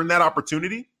earn that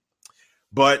opportunity?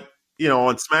 But,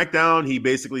 on SmackDown, he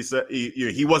basically said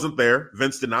he wasn't there.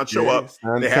 Vince did not show up.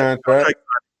 Signed They the had contract.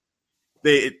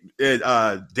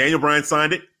 Daniel Bryan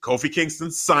signed it. Kofi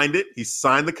Kingston signed it. He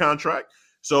signed the contract.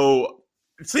 So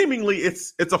seemingly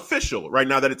it's official right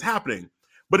now that it's happening.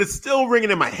 But it's still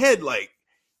ringing in my head like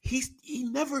he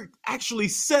never actually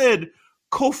said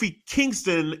Kofi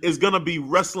Kingston is going to be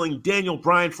wrestling Daniel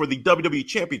Bryan for the WWE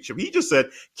Championship. He just said,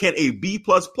 can a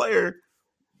B-plus player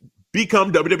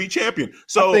become WWE champion?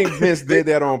 So I think Vince did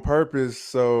that on purpose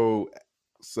so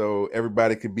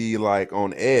everybody could be like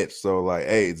on edge. So like,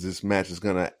 hey, this match is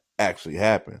going to actually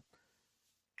happen.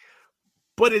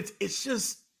 But it's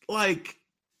just like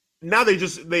now they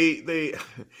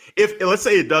if let's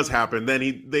say it does happen, then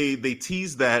they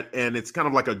tease that, and it's kind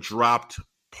of like a dropped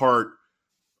part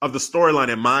of the storyline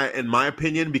in my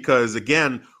opinion, because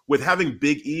again, with having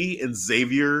Big E and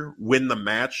Xavier win the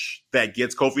match that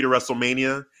gets Kofi to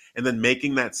WrestleMania and then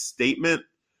making that statement,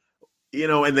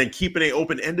 and then keeping it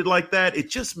open-ended like that, it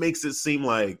just makes it seem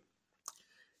like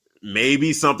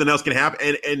maybe something else can happen,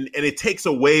 and it takes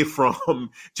away from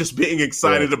just being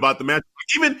excited about the match.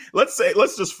 Even let's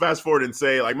just fast forward and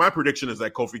say, like, my prediction is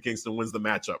that Kofi Kingston wins the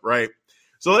matchup, right?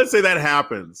 So let's say that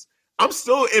happens. I'm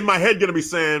still in my head going to be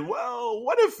saying, well,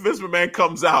 what if Vince McMahon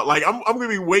comes out? Like, I'm going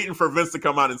to be waiting for Vince to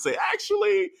come out and say,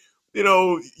 actually,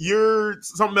 you're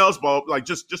something else, Bob. Like,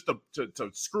 just to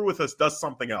screw with us, does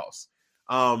something else.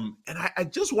 And I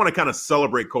just want to kind of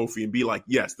celebrate Kofi and be like,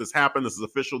 yes, this happened. This is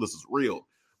official. This is real.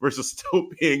 Versus still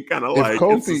being kind of like,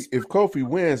 if Kofi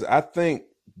wins, I think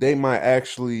Kofi might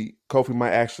actually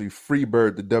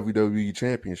freebird the WWE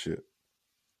Championship.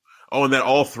 Oh, and that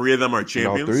all three of them are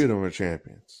champions. And all three of them are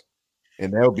champions,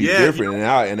 and that would be different,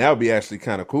 and that would be actually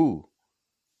kind of cool.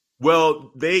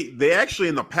 Well, they actually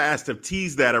in the past have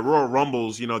teased that at Royal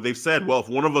Rumbles. They've said, well, if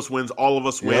one of us wins, all of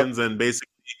us wins, and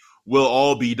basically we'll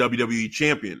all be WWE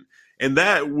champion. And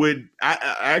that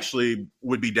I actually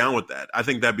would be down with that. I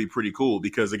think that'd be pretty cool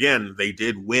because, again, they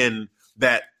did win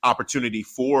that opportunity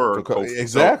for Kofi.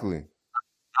 Exactly. So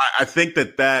I think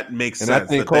that makes sense. And I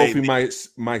think Kofi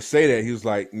might say that. He was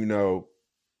like,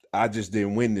 I just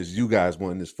didn't win this. You guys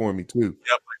won this for me, too. Yep,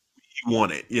 like we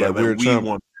won it. Yeah, like we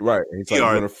won it. Right. He's like,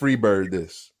 we're going to freebird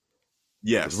this.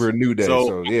 Yes. We're a New Day.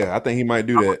 So, yeah, I think he might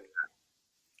do that.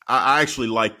 I actually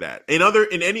like that. In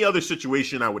any other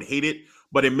situation, I would hate it.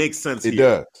 But it makes sense here. It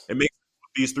does. It makes sense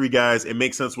with these three guys. It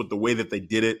makes sense with the way that they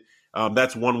did it.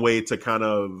 That's one way to kind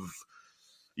of,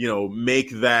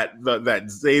 make that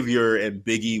Xavier and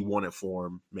Big E won it for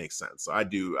him make sense. So I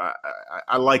do.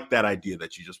 I like that idea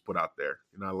that you just put out there.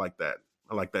 I like that.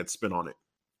 I like that spin on it.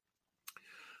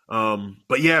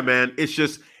 But yeah, man,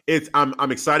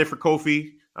 I'm excited for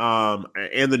Kofi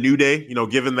and the New Day.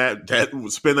 Given that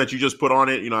spin that you just put on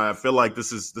it, I feel like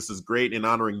this is great in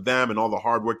honoring them and all the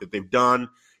hard work that they've done.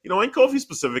 And Kofi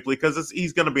specifically because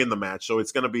he's going to be in the match, so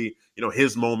it's going to be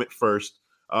his moment first.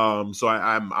 So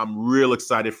I'm real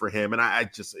excited for him, and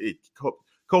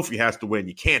Kofi has to win.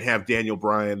 You can't have Daniel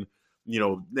Bryan,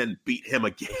 then beat him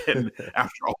again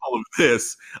after all of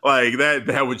this. Like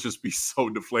that would just be so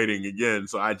deflating again.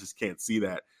 So I just can't see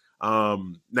that.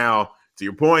 Now, to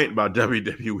your point about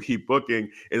WWE booking,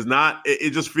 it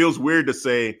just feels weird to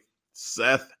say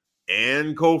Seth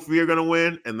and Kofi are going to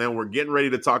win, and then we're getting ready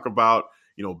to talk about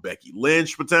Becky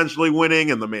Lynch potentially winning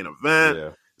in the main event.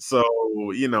 Yeah. So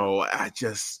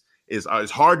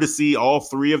it's hard to see all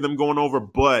three of them going over,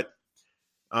 but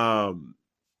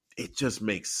it just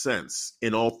makes sense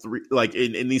in all three, like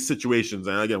in these situations.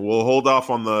 And again, we'll hold off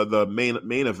on the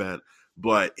main event,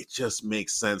 but it just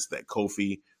makes sense that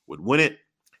Kofi would win it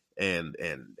and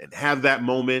have that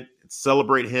moment and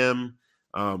celebrate him.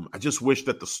 I just wish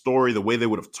that the story, the way they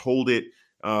would have told it,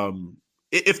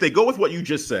 if they go with what you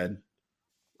just said,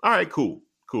 all right, cool.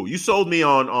 You sold me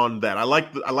on that. I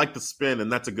like the spin,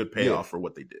 and that's a good payoff for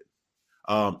what they did.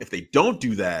 If they don't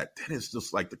do that, then it's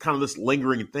just like the kind of this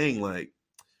lingering thing, like,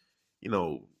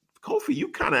 Kofi, you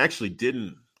kind of actually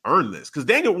didn't earn this. Because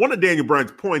one of Daniel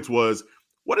Bryan's points was,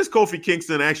 what has Kofi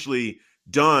Kingston actually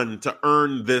done to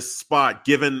earn this spot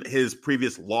given his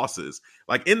previous losses?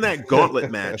 Like in that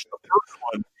gauntlet match, the first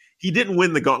one, he didn't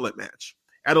win the gauntlet match.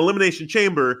 At Elimination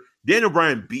Chamber, Daniel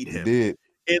Bryan beat him. He did.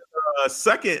 In the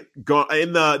second,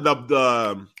 in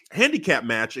the handicap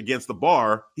match against the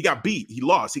Bar, he got beat. He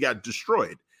lost. He got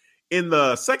destroyed. In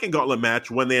the second gauntlet match,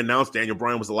 when they announced Daniel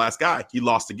Bryan was the last guy, he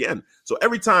lost again. So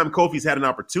every time Kofi's had an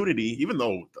opportunity, even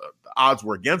though the odds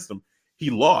were against him, he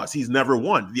lost. He's never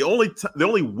won. The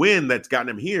only win that's gotten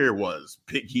him here was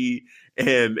Big E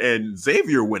and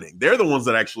Xavier winning. They're the ones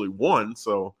that actually won.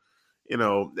 So,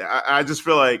 I just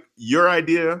feel like your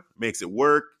idea makes it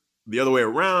work. The other way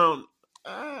around,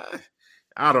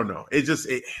 I don't know.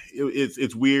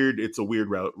 It's weird. It's a weird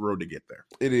road to get there.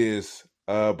 It is.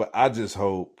 But I just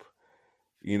hope,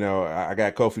 I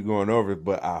got Kofi going over it,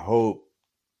 but I hope,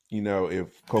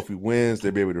 if Kofi wins,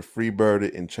 they'll be able to freebird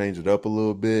it and change it up a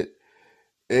little bit.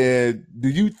 And do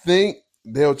you think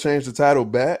they'll change the title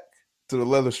back to the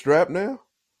leather strap now?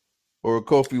 Or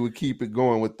Kofi would keep it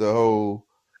going with the whole...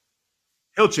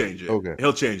 He'll change it. Okay.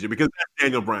 He'll change it because that's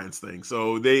Daniel Bryan's thing.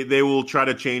 So they will try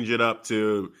to change it up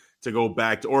to go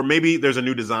back to, or maybe there's a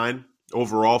new design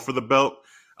overall for the belt.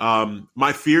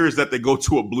 My fear is that they go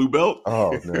to a blue belt.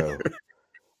 Oh, no.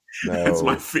 No. That's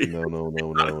my fear. No.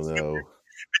 Because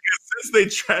since they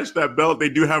trashed that belt, they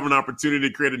do have an opportunity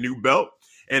to create a new belt.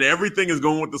 And everything is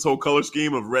going with this whole color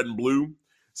scheme of red and blue.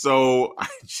 So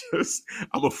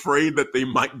I'm afraid that they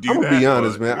might do that. I'm going to be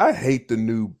honest, man. I hate the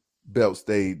new belts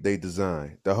they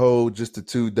design. The whole just the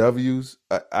two W's.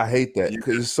 I hate that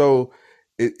because it's so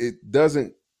it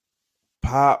doesn't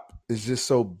pop. It's just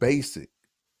so basic.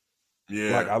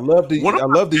 Yeah, like I love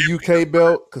the UK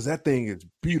belt because that thing is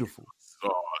beautiful.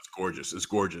 Oh, it's gorgeous. It's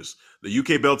gorgeous. The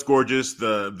UK belt's gorgeous.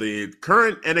 The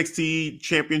current NXT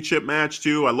championship match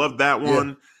too. I love that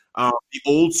one. Yeah. The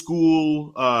old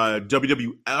school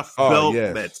WWF belt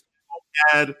that's so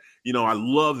bad. I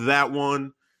love that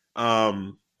one.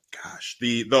 Gosh,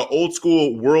 the old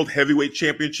school World Heavyweight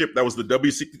Championship, that was the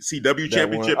WCW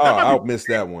Championship. I'll miss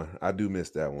that one. I do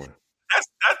miss that one.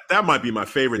 That might be my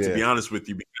favorite, to be honest with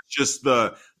you, because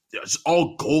just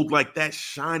all gold like that,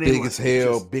 shining. Big as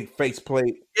hell, big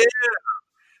faceplate. Yeah.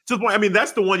 To the point, I mean,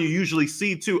 that's the one you usually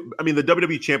see too. I mean, the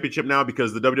WWE Championship now,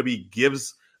 because the WWE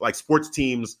gives like sports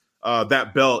teams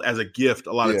that belt as a gift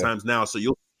a lot of times now. So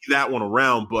you'll see that one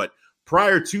around. But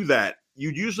prior to that,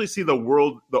 you'd usually see the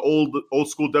old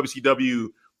school WCW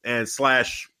and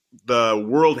 / the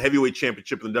World Heavyweight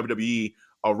Championship in the WWE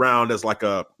around as like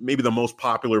maybe the most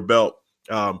popular belt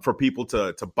for people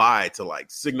to buy, to like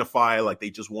signify like they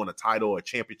just won a title, a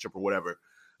championship, or whatever.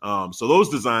 So those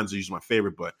designs are usually my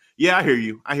favorite. But yeah, I hear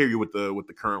you with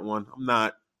the current one. I'm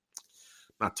not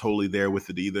totally there with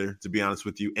it either, to be honest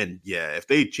with you. And yeah, if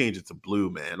they change it to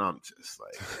blue, man, I'm just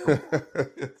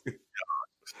like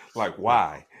like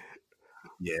why?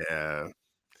 Yeah,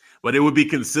 but it would be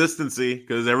consistency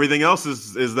because everything else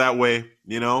is that way,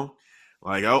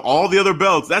 like all the other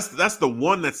belts. That's the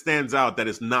one that stands out that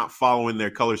is not following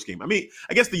their color scheme. I mean,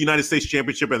 I guess the United States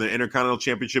Championship and the Intercontinental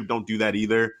Championship don't do that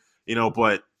either,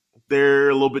 but they're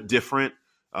a little bit different.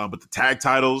 But the tag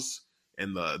titles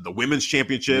and the women's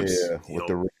championships, with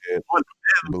the red,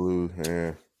 blue,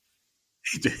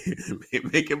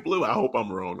 make it blue. I hope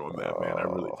I'm wrong on that, man.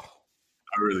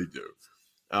 I really do.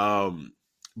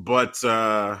 But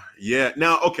yeah.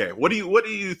 Now, okay. What do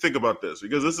you think about this?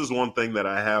 Because this is one thing that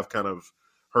I have kind of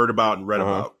heard about and read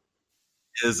about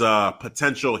is a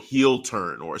potential heel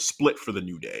turn or a split for the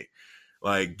New Day.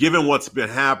 Like, given what's been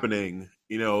happening,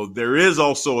 there is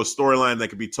also a storyline that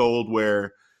could be told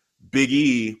where Big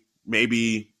E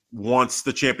maybe wants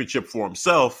the championship for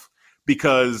himself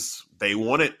because they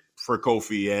want it for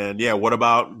Kofi. And yeah, what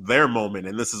about their moment?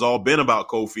 And this has all been about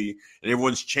Kofi, and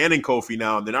everyone's chanting Kofi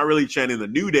now, and they're not really chanting the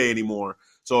New Day anymore.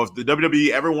 So if the WWE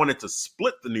ever wanted to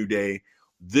split the New Day,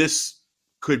 this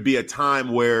could be a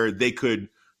time where they could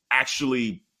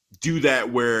actually do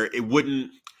that, where it wouldn't,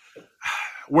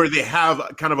 where they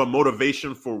have kind of a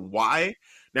motivation for why.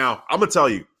 Now, I'm gonna tell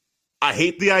you, I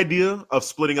hate the idea of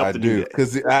splitting up the New Day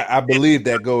because I believe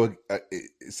that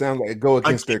it sounds like it go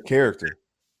against their character.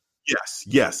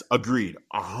 Yes, agreed,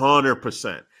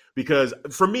 100%. Because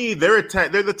for me, they're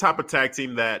the type of tag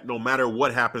team that no matter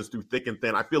what happens through thick and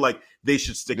thin, I feel like they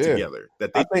should stick together.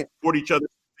 That they support each other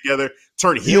together,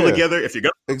 turn heel together. If you're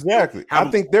gonna I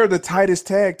think they're the tightest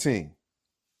tag team.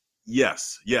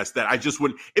 Yes, that I just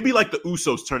wouldn't. It'd be like the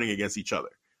Usos turning against each other.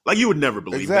 Like you would never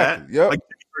believe that. Yep.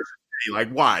 Like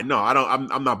why? No, I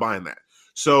don't. I'm not buying that.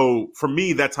 So for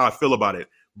me, that's how I feel about it.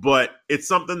 But it's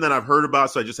something that I've heard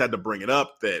about, so I just had to bring it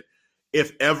up. That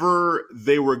if ever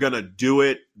they were gonna do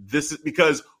it, this is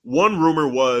because one rumor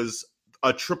was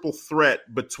a triple threat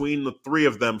between the three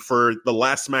of them for the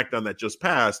last SmackDown that just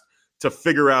passed to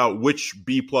figure out which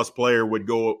B+ player would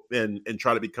go and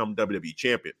try to become WWE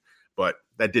champion. But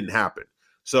that didn't happen.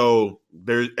 So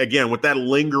there's, again, with that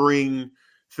lingering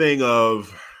thing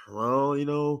of,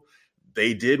 well,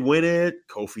 they did win it.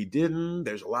 Kofi didn't.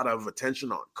 There's a lot of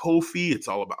attention on Kofi. It's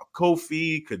all about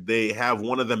Kofi. Could they have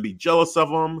one of them be jealous of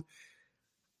him?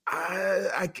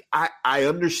 I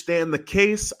understand the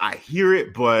case. I hear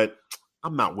it, but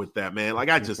I'm not with that, man. Like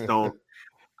I just don't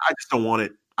want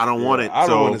it. I don't want it. I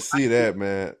don't want to see that,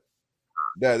 man.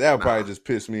 That would probably just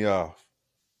piss me off.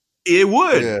 It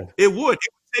would. Yeah. It would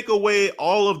take away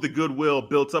all of the goodwill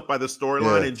built up by the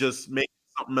storyline Yeah. and just make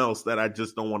something else that I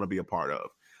just don't want to be a part of.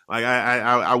 Like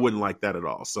I wouldn't like that at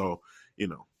all. So,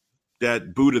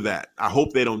 that boo to that. I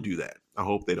hope they don't do that.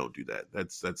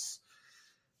 That's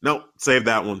no, save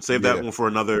that one. Save that one for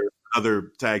another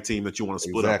tag team that you want to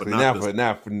split up. But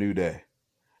not for New Day.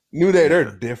 New Day, they're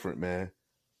different, man.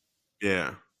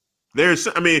 Yeah.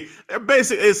 Basically,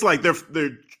 it's like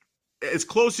they're as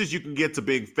close as you can get to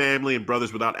being family and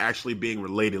brothers without actually being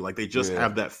related. Like they just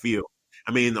have that feel.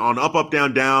 I mean, on Up,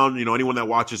 Down, Down, anyone that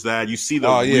watches that, you see the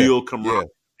real camaraderie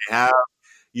they have.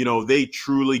 They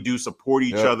truly do support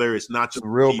each other. It's not just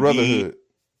real TV. Brotherhood.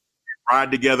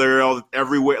 Ride together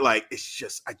everywhere. Like it's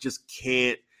just, I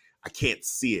can't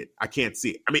see it. I can't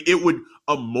see it. I mean, it would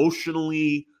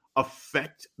emotionally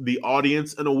affect the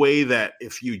audience in a way that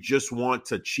if you just want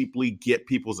to cheaply get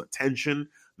people's attention,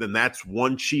 then that's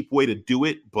one cheap way to do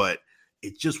it. But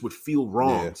it just would feel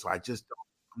wrong. Yeah. So I'm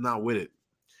not with it.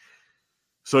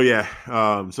 So yeah.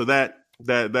 So that's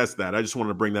that. I just wanted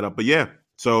to bring that up. But yeah.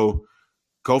 So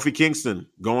Kofi Kingston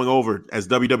going over as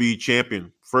WWE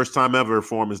champion. First time ever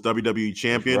for him as WWE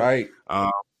champion. Right.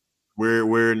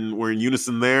 We're in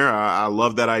unison there. I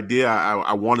love that idea.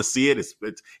 I want to see it.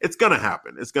 It's gonna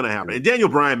happen. It's gonna happen. And Daniel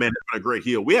Bryan, man, has been a great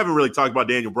heel. We haven't really talked about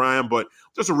Daniel Bryan, but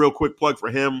just a real quick plug for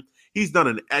him. He's done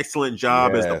an excellent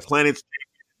job as the Planet's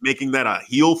making that a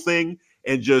heel thing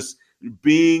and just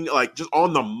being like just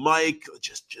on the mic,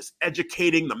 just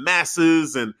educating the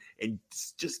masses and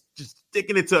just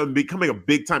sticking it to becoming a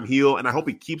big time heel. And I hope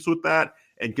he keeps with that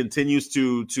and continues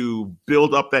to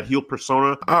build up that heel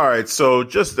persona. All right, so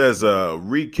just as a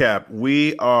recap,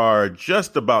 we are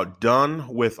just about done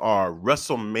with our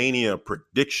WrestleMania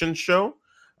prediction show.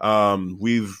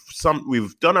 We've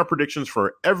done our predictions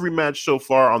for every match so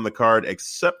far on the card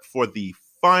except for the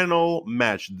final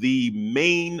match, the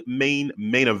main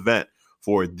event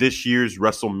for this year's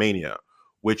WrestleMania,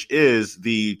 which is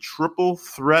the triple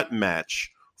threat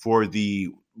match for the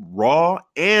Raw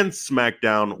and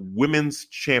SmackDown Women's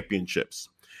Championships.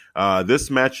 This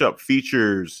matchup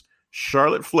features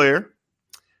Charlotte Flair,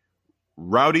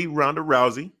 Rowdy Ronda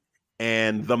Rousey,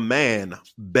 and the man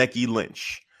Becky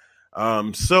Lynch.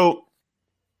 So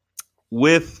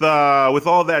with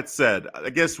all that said, I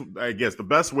guess the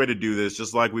best way to do this,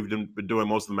 just like we've been doing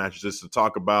most of the matches, is to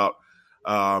talk about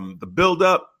the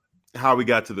build-up, how we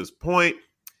got to this point,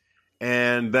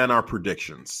 and then our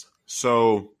predictions.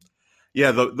 So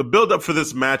yeah, the build-up for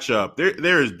this matchup,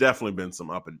 there has definitely been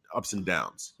some ups and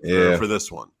downs for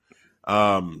this one.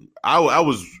 I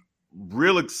was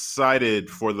real excited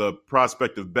for the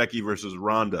prospect of Becky versus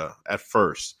Ronda at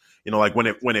first. Like when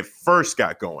it first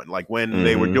got going, like when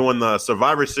they were doing the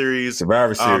Survivor Series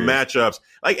matchups.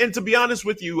 Like, and to be honest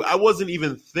with you, I wasn't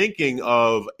even thinking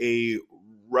of a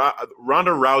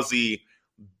Ronda Rousey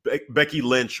Becky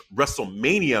Lynch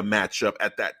WrestleMania matchup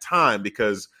at that time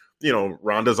because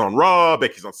Ronda's on Raw,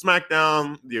 Becky's on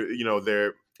SmackDown.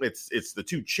 It's the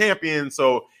two champions,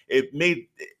 so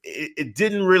it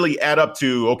didn't really add up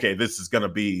to okay, this is going to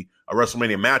be a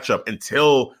WrestleMania matchup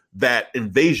until that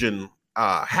invasion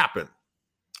happened,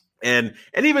 and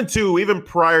even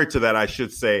prior to that, I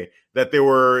should say that there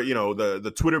were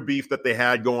the Twitter beef that they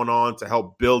had going on to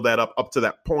help build that up to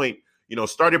that point.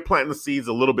 Started planting the seeds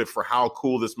a little bit for how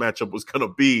cool this matchup was going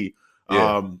to be.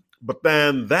 Yeah. But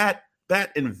then that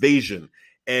invasion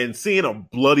and seeing a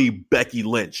bloody Becky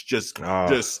Lynch just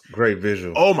great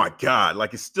visual. Oh my God.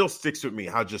 Like it still sticks with me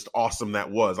how just awesome that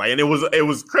was. Like, and it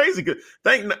was crazy. Good.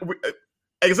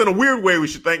 I guess in a weird way, we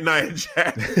should thank Nia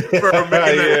Jax for making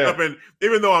that happen.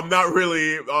 Even though I'm not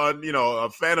really a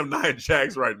fan of Nia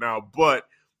Jax right now, but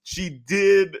she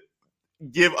did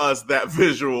give us that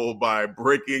visual by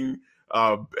breaking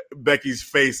Becky's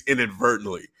face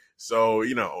inadvertently. So,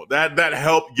 that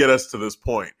helped get us to this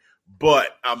point. But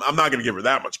I'm not going to give her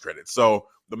that much credit. So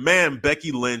the man,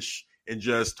 Becky Lynch, and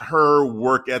just her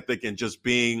work ethic and just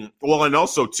being well, and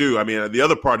also too, I mean, the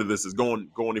other part of this is going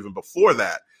even before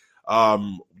that.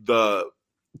 The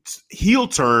heel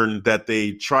turn that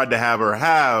they tried to have her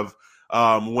have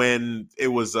when it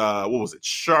was what was it?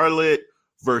 Charlotte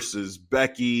versus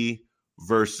Becky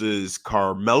versus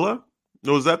Carmella.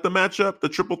 Was that the matchup, the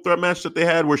triple threat match that they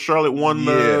had where Charlotte won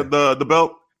the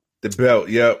belt? The belt,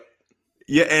 yep.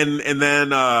 Yeah, and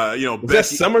then was Becky, that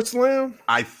SummerSlam?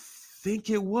 I think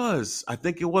it was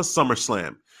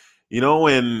SummerSlam.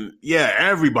 And yeah,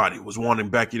 everybody was wanting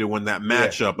Becky to win that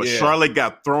matchup, but Charlotte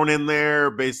got thrown in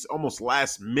there almost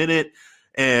last minute,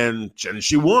 and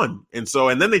she won. And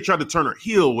then they tried to turn her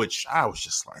heel, which I was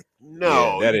just like,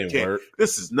 no, that didn't work.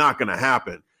 This is not going to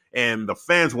happen. and the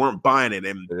fans weren't buying it.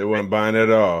 And they weren't buying it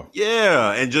at all.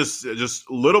 Yeah, and just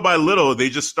little by little, they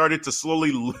just started to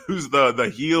slowly lose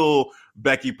the heel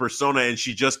Becky persona, and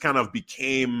she just kind of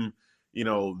became,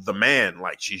 the man.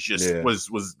 Like she just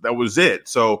was that was it.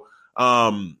 So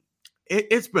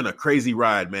it's been a crazy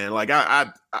ride, man. Like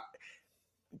I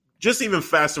just even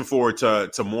fast and forward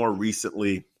to more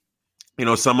recently,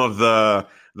 some of the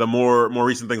more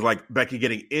recent things like Becky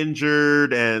getting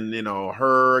injured and,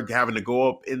 her having to go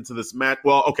up into this match.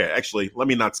 Well, okay, actually, let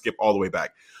me not skip all the way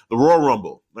back. The Royal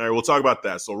Rumble. All right, we'll talk about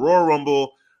that. So Royal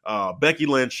Rumble, Becky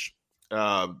Lynch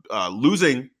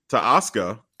losing to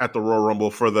Asuka at the Royal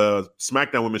Rumble for the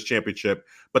SmackDown Women's Championship,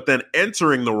 but then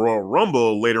entering the Royal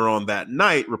Rumble later on that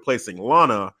night, replacing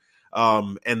Lana,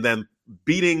 and then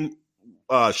beating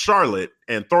Charlotte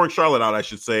and throwing Charlotte out, I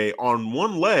should say, on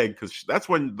one leg, because that's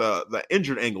when the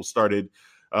injured angle started,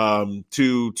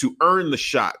 to earn the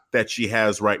shot that she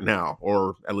has right now,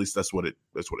 or at least that's what it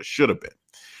should have been.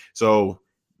 So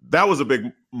that was a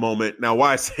big moment. Now,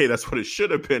 why I say that's what it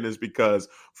should have been is because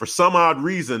for some odd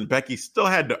reason, Becky still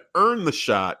had to earn the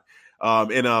shot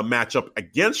in a matchup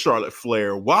against Charlotte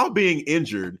Flair while being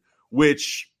injured,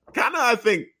 which kind of, I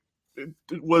think,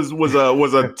 was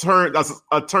a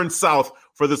turn south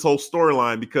for this whole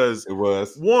storyline, because it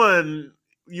was one,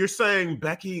 you're saying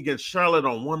Becky against Charlotte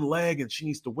on one leg and she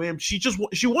needs to win. She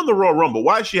won the Royal Rumble.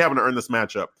 Why is she having to earn this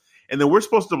matchup? And then we're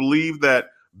supposed to believe that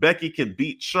Becky can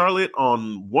beat Charlotte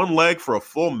on one leg for a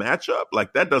full matchup?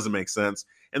 Like, that doesn't make sense.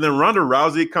 And then Ronda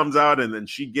Rousey comes out and then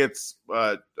she gets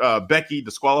Becky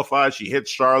disqualified. She hits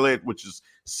Charlotte, which is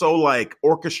so like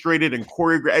orchestrated and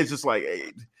choreographed. It's just like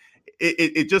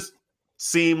it just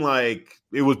seemed like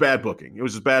it was bad booking. It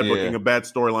was just bad booking, a bad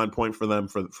storyline point for them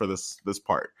for this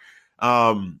part.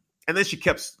 And then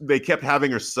they kept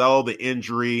having her sell the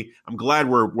injury. I'm glad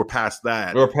we're past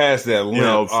that. We're past that.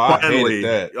 Finally. I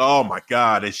that. Oh my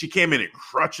God. And she came in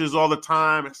crutches all the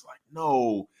time. It's like,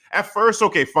 no. At first,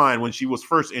 okay, fine. When she was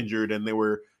first injured and they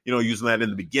were, using that in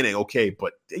the beginning, okay,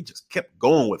 but they just kept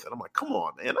going with it. I'm like, come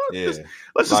on, man.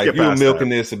 Let's just get past milking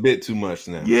that. this a bit too much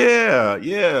now.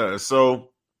 Yeah. So,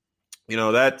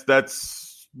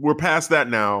 that's we're past that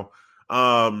now.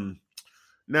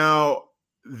 Now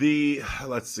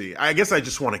let's see. I guess I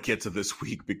just want to get to this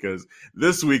week because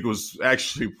this week was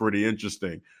actually pretty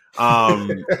interesting.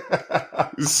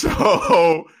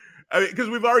 So, because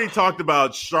we've already talked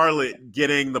about Charlotte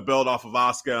getting the belt off of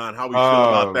Asuka and how we feel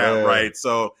about that, man. Right?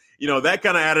 So, that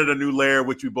kind of added a new layer,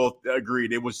 which we both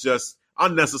agreed. It was just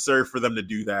unnecessary for them to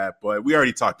do that, but we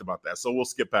already talked about that, so we'll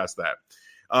skip past that.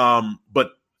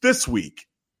 But this week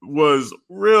was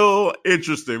real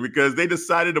interesting because they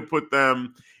decided to put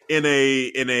them in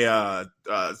a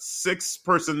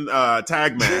 6-person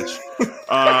tag match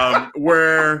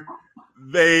where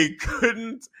they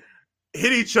couldn't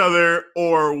hit each other,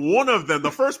 or one of them, the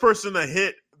first person to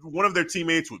hit one of their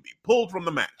teammates, would be pulled from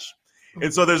the match.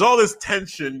 And so there's all this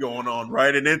tension going on,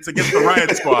 right? And it's against the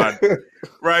Riot Squad,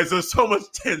 right? So there's so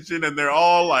much tension, and they're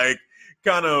all like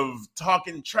kind of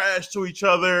talking trash to each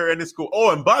other, and it's cool.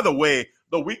 Oh, and by the way,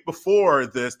 the week before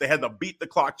this, they had the Beat the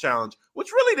Clock challenge,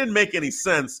 which really didn't make any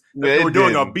sense. They were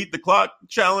doing a Beat the Clock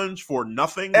challenge for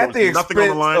nothing. At the nothing on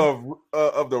the line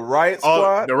of the Riot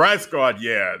Squad. The Riot Squad,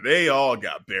 yeah, they all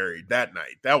got buried that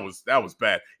night. That was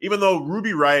bad. Even though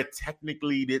Ruby Riot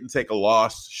technically didn't take a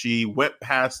loss, she went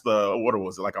past the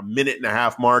like a minute and a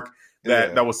half mark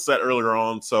that was set earlier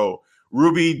on. So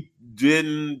Ruby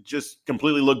didn't just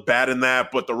completely look bad in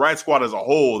that, but the Riot Squad as a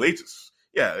whole, they just.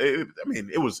 Yeah, it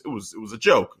was a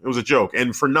joke. It was a joke,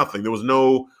 and for nothing. There was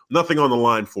nothing on the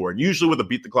line for it. Usually with a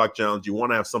Beat the Clock challenge, you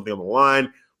want to have something on the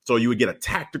line, so you would get a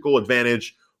tactical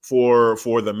advantage for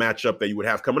the matchup that you would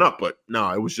have coming up. But no,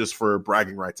 it was just for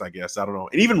bragging rights, I guess. I don't know.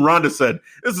 And even Ronda said,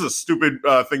 "This is a stupid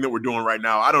thing that we're doing right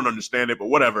now. I don't understand it, but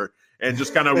whatever," and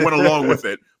just kind of went along with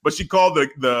it. But she called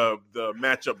the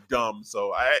matchup dumb.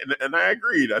 So I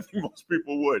agreed. I think most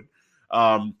people would.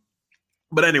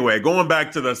 But anyway, going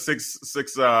back to the six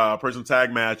person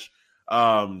tag match,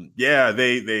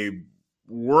 they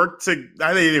worked to.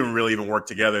 They didn't really even work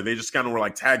together. They just kind of were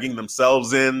like tagging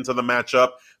themselves into the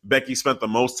matchup. Becky spent the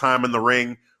most time in the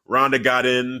ring. Ronda got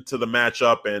into the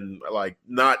matchup, and like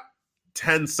not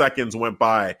 10 seconds went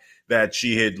by that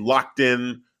she had locked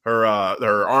in her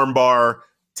armbar.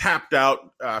 Tapped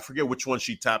out. I forget which one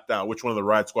she tapped out. Which one of the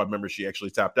Riot Squad members she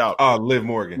actually tapped out? Liv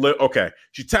Morgan. Okay,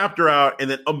 she tapped her out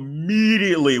and then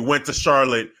immediately went to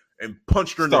Charlotte and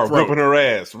punched her in the throat. Ripping her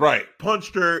ass, right?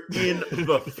 Punched her in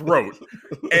the throat,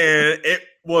 and it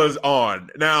was on.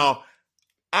 Now,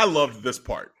 I loved this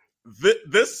part.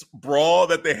 This brawl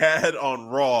that they had on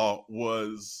Raw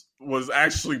was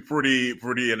actually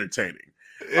pretty entertaining.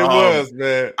 It was,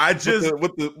 man. I just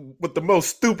with the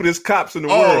most stupidest cops in the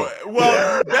world.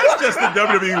 Well, that's just the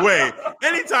WWE way.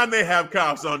 Anytime they have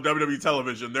cops on WWE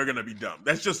television, they're gonna be dumb.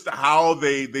 That's just how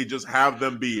they just have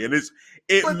them be, and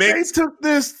but they took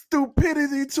this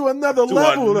stupidity to another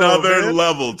level, to another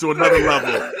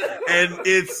level, and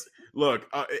it's. Look,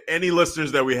 any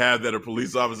listeners that we have that are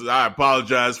police officers, I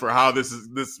apologize for how this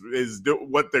is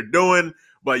what they're doing.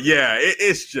 But yeah,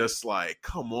 it's just like,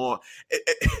 come on.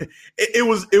 It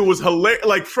was hilarious.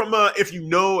 Like if you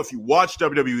watch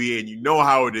WWE and you know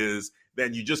how it is,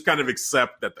 then you just kind of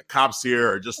accept that the cops here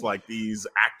are just like these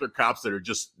actor cops that are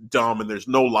just dumb and there's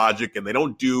no logic and they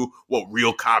don't do what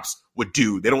real cops would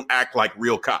do. They don't act like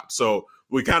real cops. So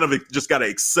we kind of just got to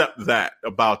accept that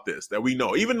about this, that we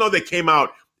know, even though they came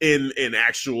out in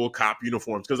actual cop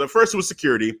uniforms. Because at first it was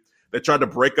security that tried to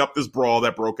break up this brawl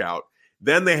that broke out.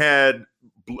 Then they had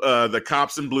the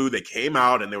cops in blue. They came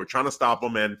out and they were trying to stop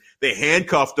them, and they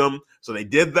handcuffed them. So they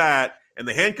did that, and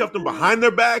they handcuffed them behind their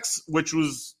backs, which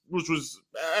was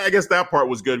I guess that part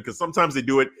was good because sometimes they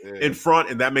do it in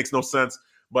front, and that makes no sense.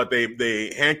 But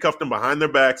they handcuffed them behind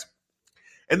their backs.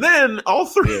 And then all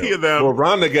three of them. Well,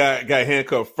 Ronda got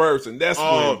handcuffed first, and that's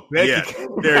when Becky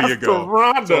there you go.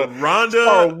 Ronda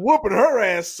started whooping her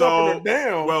ass, stomping her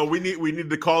down. Well, we need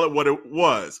to call it what it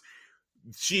was.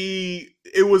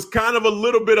 It was kind of a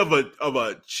little bit of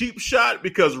a cheap shot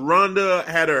because Ronda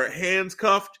had her hands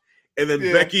cuffed, and then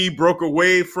Becky broke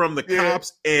away from the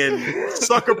cops and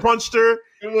sucker punched her.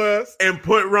 It was, and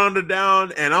put Ronda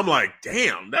down, and I'm like,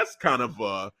 damn, that's kind of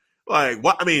like,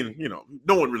 what? I mean,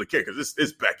 no one really cares because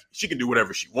it's Becky. She can do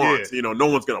whatever she wants. No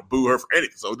one's gonna boo her for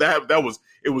anything. So that was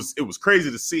it was crazy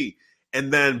to see.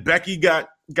 And then Becky got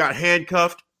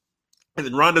handcuffed, and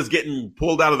then Ronda's getting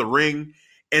pulled out of the ring,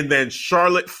 and then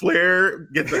Charlotte Flair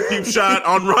gets a cheap shot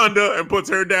on Ronda and puts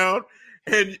her down.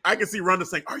 And I can see Ronda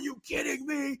saying, "Are you kidding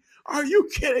me? Are you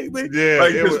kidding me?" Yeah,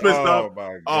 like, it was,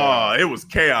 my God. It was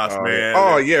chaos, man.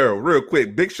 Oh yeah, real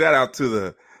quick, big shout out to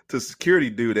the security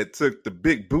dude that took the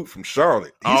big boot from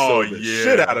Charlotte. He sold the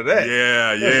shit out of that.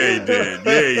 Yeah, he did.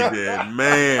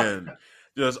 Man,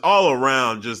 just all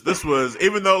around. This was,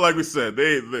 even though, like we said,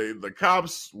 the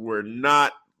cops were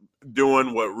not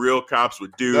doing what real cops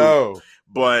would do. No.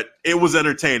 But it was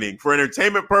entertaining. For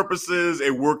entertainment purposes,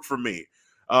 it worked for me.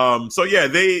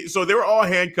 They were all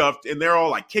handcuffed and they're all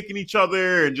like kicking each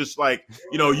other and just like,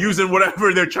 using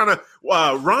whatever they're trying to.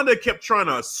 Ronda kept trying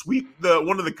to sweep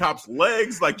one of the cops'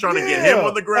 legs, like trying to get him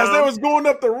on the ground. As they was going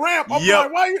up the ramp. I'm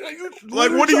like, why are you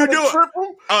like, what are you doing?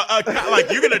 Like,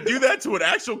 you're going to do that to an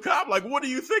actual cop? Like, what are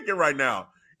you thinking right now?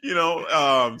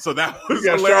 So that was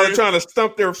hilarious. Trying to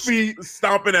stump their feet,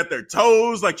 stomping at their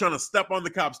toes, like trying to step on the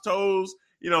cop's toes.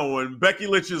 When Becky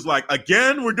Lynch is like,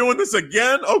 again, we're doing this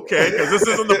again? Okay, because this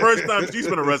isn't the first time she's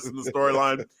been arrested in the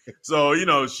storyline. So,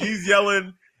 she's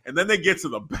yelling, and then they get to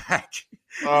the back.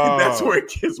 And that's where it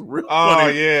gets real funny. Oh,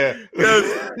 yeah. Because,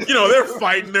 they're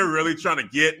fighting. They're really trying to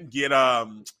get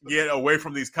away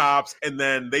from these cops. And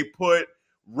then they put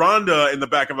Ronda in the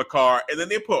back of a car, and then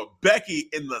they put Becky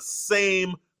in the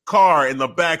same car in the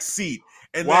back seat.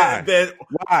 And why?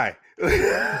 Why?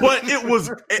 But it was,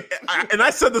 and I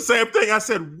said the same thing. I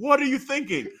said, "What are you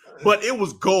thinking?" But it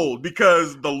was gold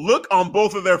because the look on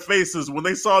both of their faces when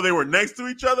they saw they were next to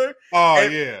each other. Oh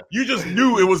yeah, you just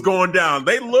knew it was going down.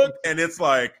 They looked, and it's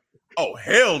like, "Oh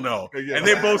hell no!" Yeah. And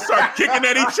they both start kicking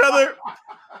at each other.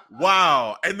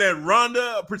 Wow. And then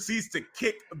Ronda proceeds to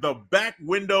kick the back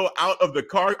window out of the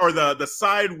car, or the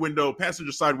side window,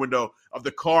 passenger side window of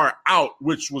the car out,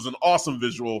 which was an awesome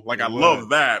visual. Like, I love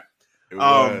that. It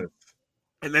was.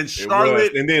 And then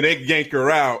Charlotte. And then they yank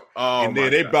her out. And then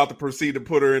they about to proceed to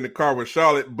put her in the car with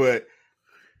Charlotte. But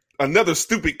another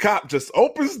stupid cop just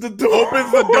opens the door.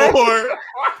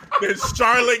 Then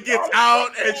Charlotte gets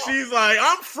out and she's like,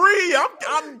 "I'm free.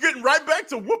 I'm getting right back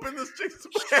to whooping this chick's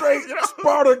straight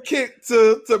Sparta kick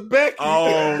to Becky."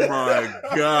 Oh my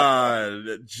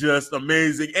God. Just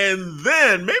amazing. And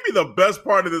then maybe the best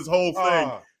part of this whole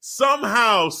thing,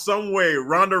 somehow, some way,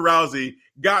 Ronda Rousey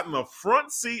got in the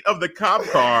front seat of the cop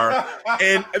car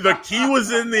and the key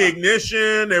was in the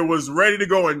ignition. It was ready to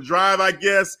go and drive, I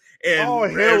guess.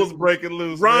 And hell was breaking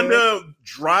loose. Ronda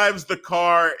drives the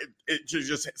car. It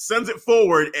just sends it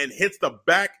forward and hits the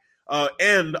back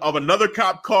end of another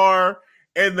cop car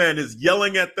and then is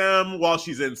yelling at them while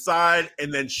she's inside.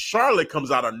 And then Charlotte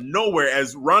comes out of nowhere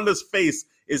as Ronda's face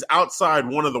is outside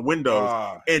one of the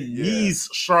windows and knees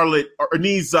Ronda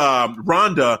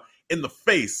in the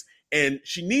face. And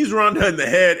she knees Ronda in the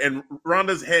head, and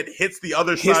Ronda's head hits the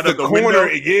other side of the corner. Window.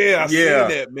 Yeah, I seen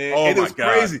that, man. Oh, and my it's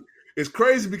God. crazy. It's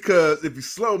crazy because if you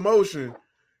slow motion,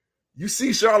 you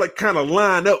see Charlotte kind of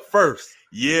line up first.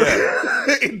 Yeah.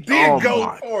 And then go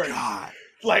my for it. God.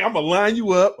 Like, I'm going to line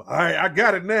you up. All right, I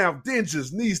got it now. Then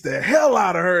just knees the hell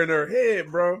out of her in her head,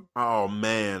 bro. Oh,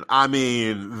 man. I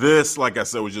mean, this, like I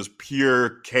said, was just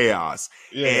pure chaos.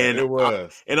 Yeah, and it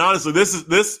was. And honestly,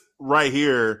 this right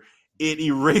here, it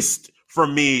erased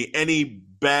from me any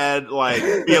bad, like,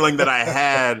 feeling that I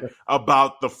had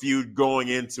about the feud going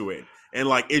into it. And,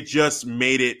 like, it just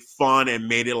made it fun and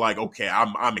made it like, okay,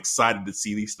 I'm excited to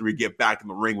see these three get back in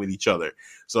the ring with each other.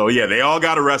 So, yeah, they all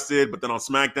got arrested, but then on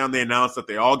SmackDown, they announced that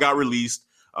they all got released.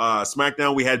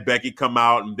 SmackDown, we had Becky come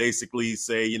out and basically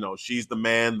say, you know, she's the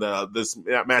man.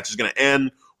 That match is going to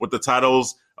end with the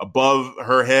titles above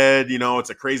her head. You know, it's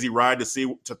a crazy ride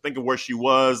to think of where she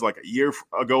was like a year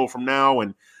ago from now.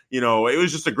 And, you know, it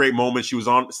was just a great moment. She was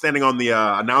standing on the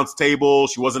announce table.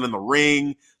 She wasn't in the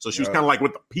ring. So she was kind of like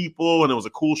with the people. And it was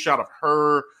a cool shot of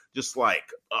her just like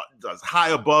high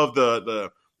above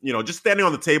the you know, just standing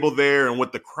on the table there and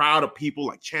with the crowd of people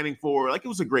like chanting for her. Like, it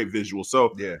was a great visual.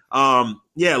 So,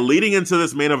 leading into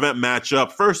this main event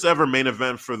matchup, first ever main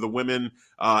event for the women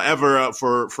ever at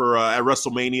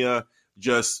WrestleMania.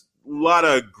 Just a lot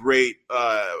of great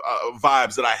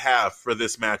vibes that I have for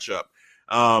this matchup.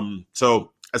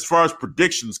 So as far as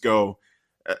predictions go,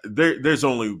 there's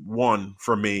only one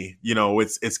for me. You know,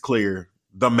 it's clear.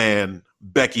 The man,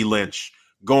 Becky Lynch,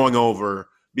 going over,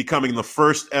 becoming the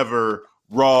first ever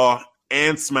Raw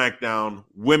and SmackDown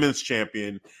women's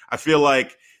champion. I feel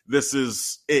like this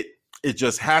is it. It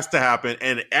just has to happen.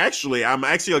 And actually, I'm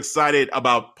actually excited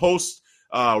about post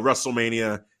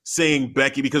WrestleMania seeing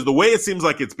Becky, because the way it seems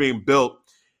like it's being built,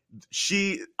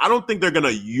 I don't think they're going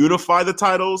to unify the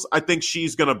titles. I think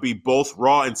she's going to be both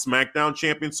Raw and SmackDown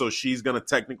champion. So she's going to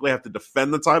technically have to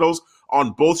defend the titles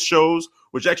on both shows,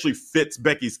 which actually fits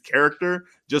Becky's character.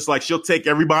 Just like she'll take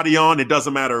everybody on. It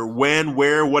doesn't matter when,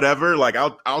 where, whatever. Like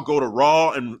I'll go to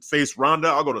Raw and face Ronda.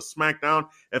 I'll go to SmackDown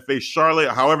and face Charlotte,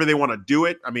 however they want to do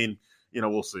it. I mean, you know,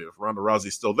 we'll see if Ronda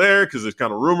Rousey's still there, because there's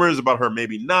kind of rumors about her,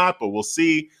 maybe not, but we'll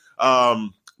see. I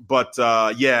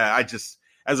just,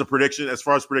 as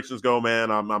far as predictions go,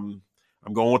 man, I'm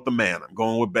going with the man. I'm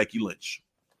going with Becky Lynch.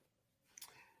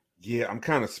 Yeah, I'm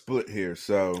kind of split here.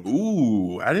 So,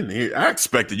 ooh, I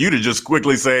expected you to just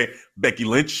quickly say Becky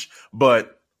Lynch,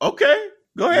 but okay,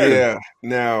 go ahead. Yeah,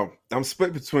 now I'm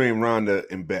split between Ronda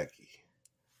and Becky.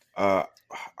 I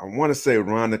want to say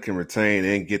Ronda can retain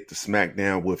and get the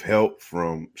SmackDown with help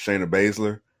from Shayna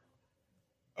Baszler.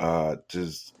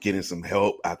 Just getting some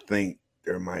help. I think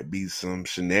there might be some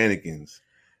shenanigans.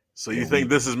 So you think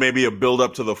this is maybe a build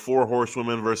up to the 4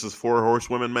 horsewomen versus 4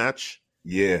 horsewomen match?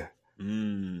 Yeah.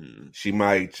 She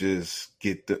might just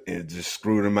just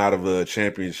screw them out of a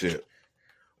championship.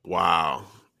 Wow.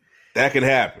 That could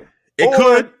happen.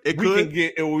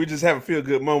 We just have a feel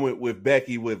good moment with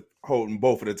Becky with holding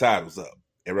both of the titles up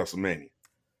at WrestleMania.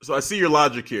 So I see your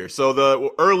logic here.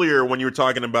 So earlier when you were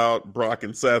talking about Brock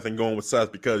and Seth and going with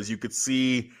Seth, because you could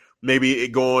see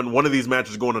maybe one of these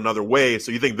matches going another way.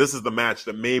 So you think this is the match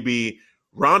that maybe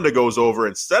Ronda goes over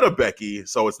instead of Becky,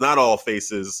 so it's not all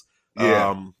faces.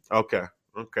 Yeah. Okay.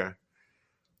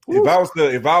 If I was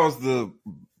to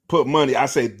put money, I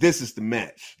say this is the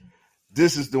match.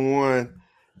 This is the one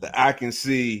that I can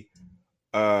see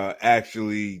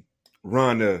actually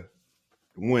Ronda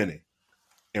winning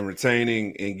and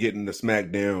retaining and getting the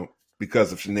SmackDown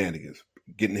because of shenanigans.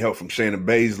 Getting help from Shayna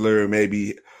Baszler,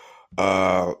 maybe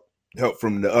help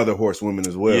from the other horsewomen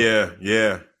as well.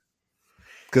 Yeah.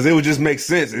 Because it would just make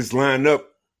sense. It's lined up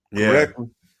correctly.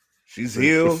 She's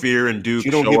healed. Fear and Duke. She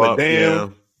don't give a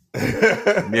damn.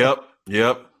 Yeah.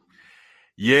 Yep.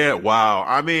 Yeah. Wow.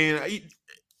 I mean,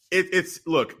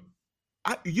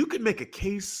 you could make a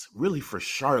case really for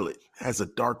Charlotte as a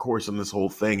dark horse in this whole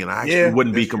thing, and I actually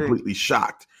wouldn't be completely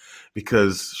shocked,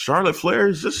 because Charlotte Flair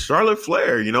is just Charlotte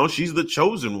Flair. You know, she's the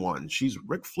chosen one. She's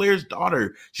Ric Flair's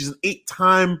daughter. She's an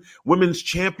 8-time women's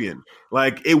champion.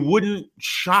 Like, it wouldn't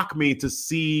shock me to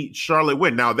see Charlotte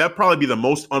win. Now, that'd probably be the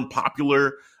most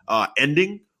unpopular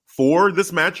ending for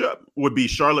this matchup, would be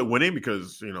Charlotte winning,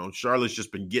 because, you know, Charlotte's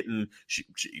just been she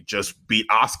just beat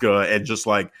Asuka, and just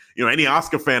like, you know, any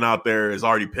Asuka fan out there is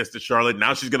already pissed at Charlotte.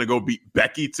 Now she's going to go beat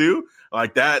Becky too.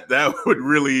 Like, that would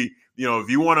really, you know, if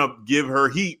you want to give her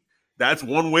heat, that's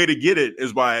one way to get it,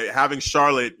 is by having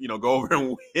Charlotte, you know, go over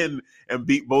and win and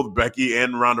beat both Becky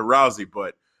and Ronda Rousey.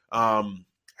 But my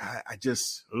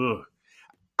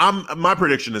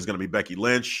prediction is going to be Becky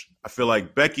Lynch. I feel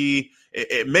like Becky,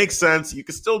 it makes sense. You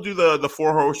can still do the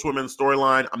 4 horsewomen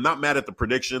storyline. I'm not mad at the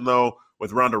prediction though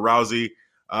with Ronda Rousey,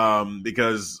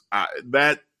 because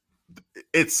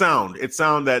it's sound. It's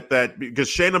sound that because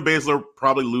Shayna Baszler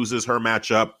probably loses her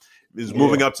matchup. is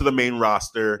moving up to the main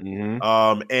roster.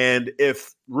 Mm-hmm. And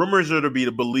if rumors are to be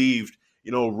believed,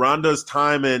 Ronda's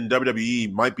time in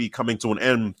WWE might be coming to an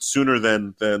end sooner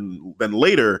than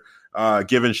later.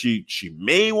 Given she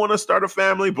may want to start a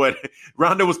family, but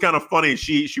Ronda was kind of funny.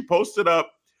 She posted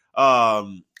up.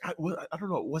 I don't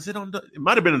know. Was it on? It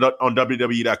might have been on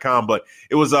WWE.com, but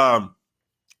it was a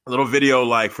little video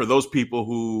like for those people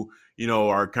who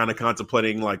are kind of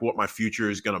contemplating like what my future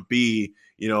is going to be,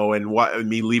 and what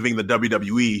me leaving the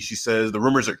WWE. She says the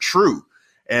rumors are true,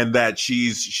 and that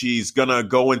she's gonna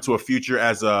go into a future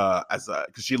as a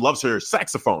because she loves her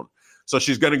saxophone. So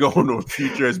she's going to go into a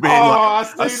future as being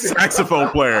a saxophone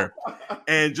player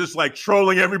and just like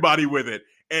trolling everybody with it.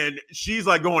 And she's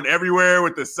like going everywhere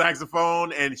with the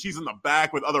saxophone, and she's in the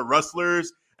back with other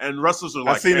wrestlers, and wrestlers are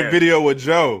like, I've seen a video with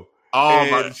Joe.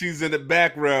 Oh, and she's in the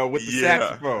background with the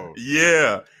saxophone.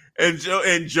 Yeah. And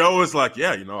Joe is like,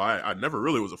 yeah, I never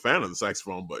really was a fan of the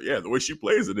saxophone, but yeah, the way she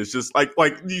plays it, it's just like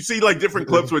you see like different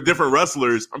clips with different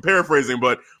wrestlers. I'm paraphrasing,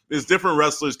 but there's different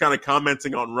wrestlers kind of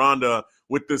commenting on Ronda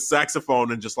with this saxophone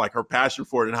and just like her passion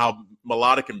for it and how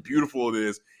melodic and beautiful it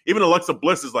is. Even Alexa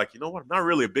Bliss is like, you know what? I'm not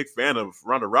really a big fan of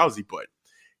Ronda Rousey, but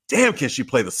damn, can she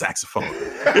play the saxophone? And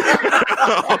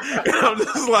I'm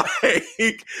just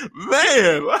like,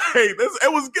 man, like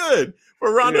it was good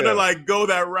for Ronda to like go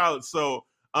that route. So,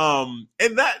 and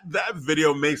that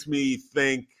video makes me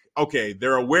think, okay,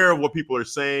 they're aware of what people are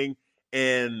saying,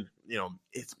 and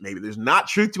it's maybe there's not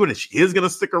truth to it, and she is going to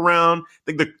stick around.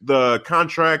 I think the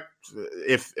contract,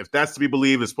 if that's to be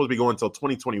believed, is supposed to be going until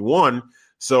 2021.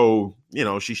 So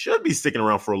she should be sticking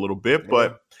around for a little bit,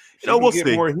 but we'll get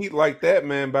see. More heat like that,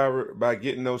 man, by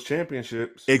getting those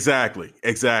championships. Exactly,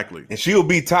 and she'll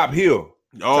be top heel.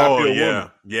 Oh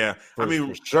yeah. I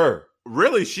mean, for sure.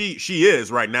 Really, she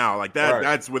is right now. Like that. Right.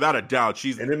 That's without a doubt.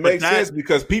 And it makes sense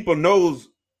because people knows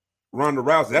Ronda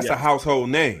Rousey. That's a household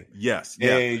name. Yes.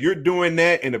 And you're doing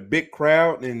that in a big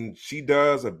crowd, and she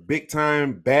does a big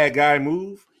time bad guy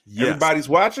move. Yes. Everybody's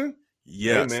watching.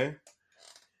 Yes, hey, man.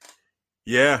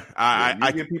 Yeah,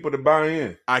 I get people to buy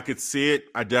in. I could see it.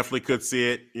 I definitely could see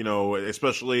it.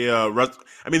 Especially. I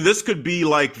mean, this could be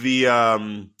like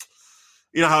the.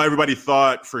 How everybody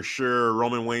thought for sure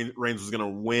Roman Reigns was going to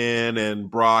win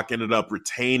and Brock ended up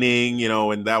retaining,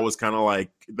 and that was kind of like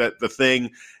the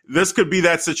thing. This could be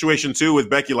that situation too with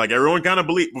Becky. Like everyone kind of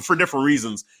believe for different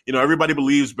reasons. Everybody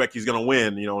believes Becky's going to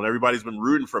win, and everybody's been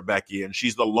rooting for Becky, and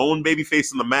she's the lone baby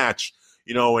face in the match,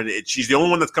 and she's the only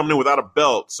one that's coming in without a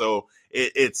belt. So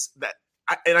it's that.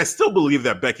 And I still believe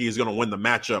that Becky is going to win the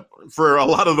matchup for a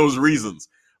lot of those reasons,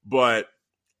 but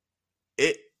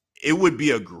it would be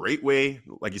a great way,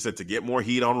 like you said, to get more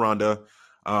heat on Ronda,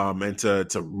 and to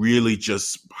really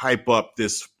just hype up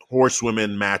this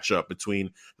horsewomen matchup between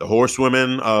the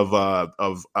horsewomen of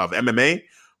MMA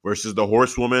versus the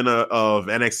horsewomen of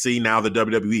NXT, now the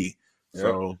WWE. Yep.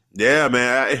 So yeah,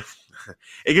 man,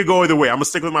 it could go either way. I'm gonna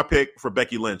stick with my pick for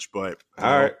Becky Lynch, but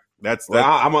all right, that's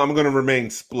I'm gonna remain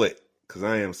split. Because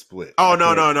I am split. Oh, no.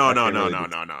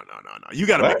 You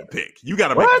got to make a pick. You got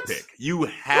to make a pick. You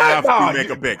have to make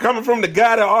a pick. Coming from the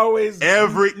guy that always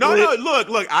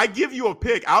look, I give you a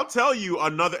pick. I'll tell you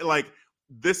another, like,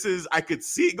 I could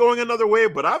see it going another way,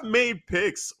 but I've made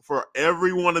picks for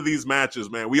every one of these matches,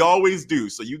 man. We always do.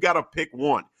 So you got to pick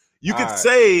one. You could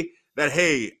say that,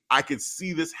 hey, I could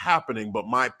see this happening, but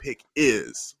my pick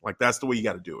is. Like, that's the way you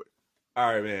got to do it.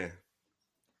 All right, man.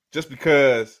 Just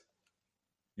because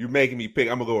you're making me pick,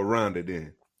 I'm going to go with Ronda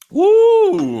then.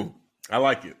 Woo! I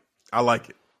like it.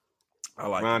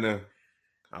 Ronda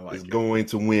is going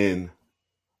to win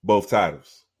both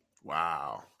titles.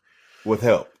 Wow. With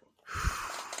help.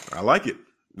 I like it.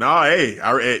 No, hey,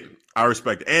 I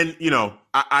respect it. And,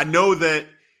 I know that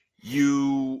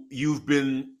you've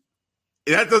been –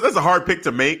 that's a hard pick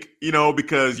to make,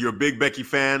 because you're a big Becky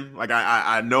fan. Like,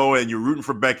 I know, and you're rooting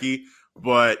for Becky,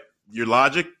 but your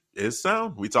logic – is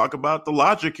sound. We talk about the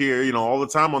logic here, all the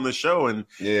time on the show, and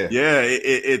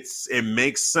it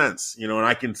makes sense, and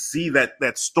I can see that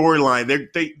storyline.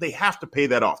 They have to pay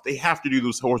that off. They have to do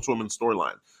this horsewoman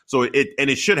storyline. So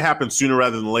it should happen sooner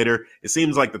rather than later. It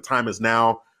seems like the time is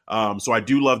now. So I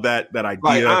do love that idea.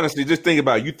 Like, honestly, just think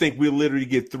about it. You think we'll literally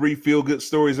get 3 feel-good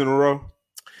stories in a row?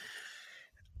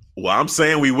 Well, I'm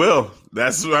saying we will.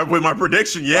 That's with my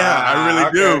prediction. Yeah, I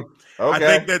really do. Okay. I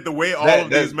think that the way all of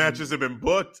these matches have been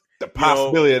booked, the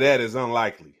possibility of that is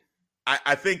unlikely.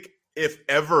 I think if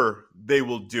ever they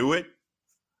will do it,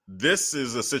 this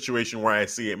is a situation where I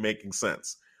see it making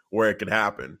sense, where it could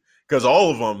happen. Because all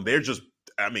of them, they're just,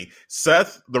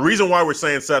 Seth, the reason why we're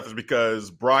saying Seth is because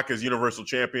Brock is Universal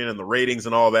Champion and the ratings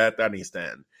and all that needs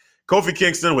to end. Kofi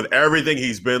Kingston, with everything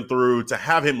he's been through, to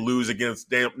have him lose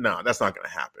against no, that's not going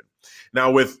to happen.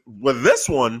 Now with this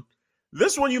one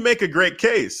you make a great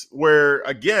case where,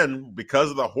 again, because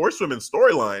of the Horsewomen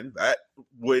storyline, that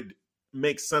would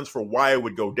make sense for why it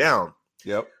would go down.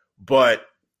 Yep. But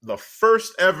the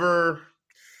first ever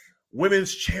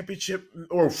women's championship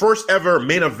or first ever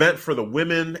main event for the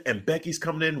women, and Becky's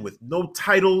coming in with no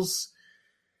titles,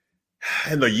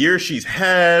 and the year she's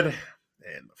had,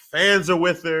 and the fans are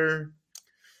with her,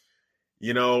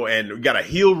 and we got a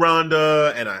heel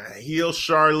Ronda and a heel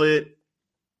Charlotte.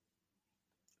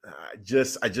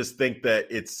 I just think that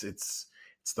it's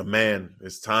the man.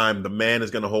 It's time. The man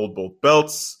is going to hold both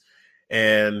belts,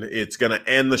 and it's going to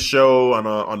end the show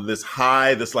on this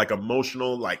high, this like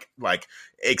emotional, like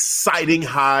exciting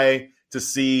high to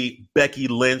see Becky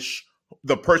Lynch,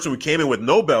 the person who came in with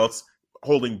no belts,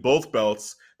 holding both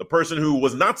belts, the person who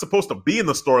was not supposed to be in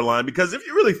the storyline. Because if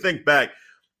you really think back,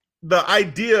 the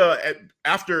idea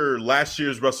after last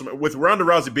year's WrestleMania, with Ronda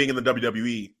Rousey being in the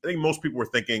WWE, I think most people were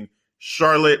thinking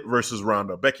Charlotte versus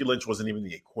Ronda. Becky Lynch wasn't even in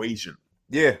the equation.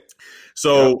 Yeah.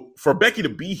 So for Becky to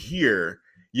be here,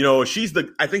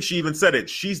 I think she even said it,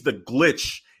 she's the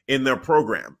glitch in their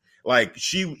program. Like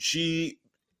she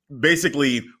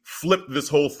basically flipped this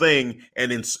whole thing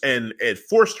and it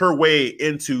forced her way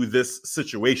into this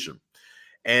situation.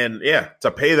 And yeah,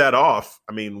 to pay that off,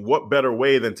 I mean, what better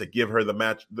way than to give her the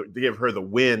match, to give her the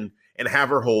win and have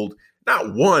her hold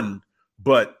not one,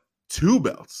 but two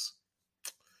belts.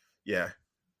 Yeah,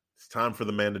 it's time for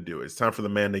the man to do it. It's time for the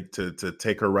man to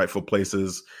take her rightful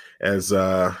places as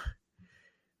the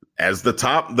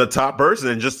top person,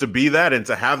 and just to be that and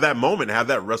to have that moment, have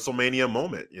that WrestleMania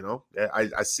moment.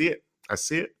 I see it. I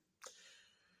see it.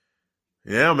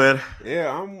 Yeah, man.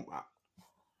 Yeah,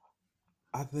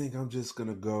 I think I'm just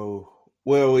gonna go.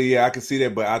 Well, yeah, I can see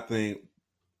that, but I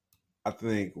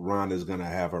think Ronda's gonna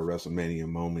have her WrestleMania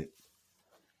moment,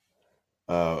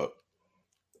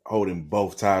 holding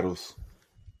both titles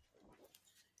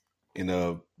in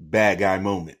a bad guy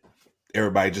moment.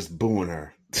 Everybody just booing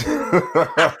her.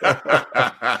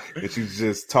 And she's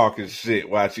just talking shit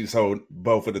while she's holding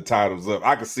both of the titles up.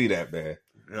 I can see that, man.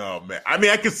 Oh, man. I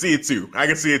mean, I can see it too.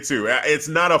 It's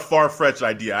not a far-fetched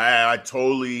idea. I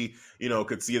totally,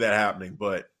 could see that happening,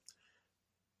 but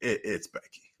it's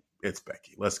Becky. It's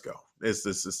Becky. Let's go. This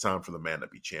is time for the man to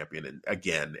be champion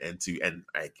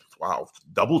wow,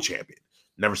 double champion.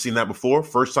 Never seen that before.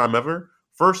 First time ever.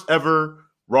 First ever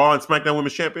Raw and SmackDown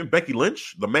Women's Champion, Becky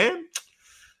Lynch, the man.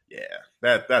 Yeah,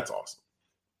 that's awesome.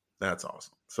 That's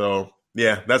awesome. So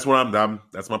yeah, that's what I'm.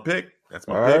 That's my pick. That's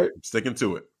my pick. Right. I'm sticking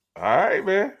to it. All right,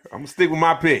 man. I'm gonna stick with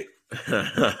my pick.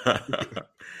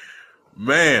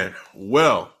 Man,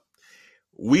 well,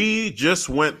 we just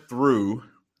went through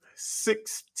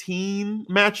 16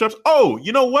 matchups. Oh,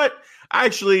 you know what? I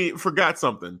actually forgot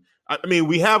something. I mean,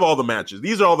 we have all the matches.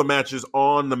 These are all the matches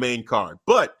on the main card.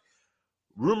 But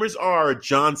rumors are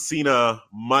John Cena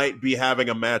might be having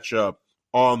a matchup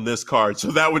on this card.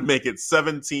 So that would make it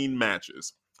 17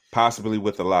 matches. Possibly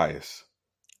with Elias.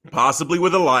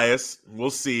 We'll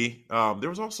see. There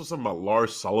was also something about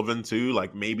Lars Sullivan, too.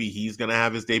 Like maybe he's going to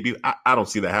have his debut. I don't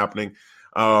see that happening.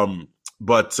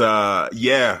 But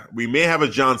yeah, we may have a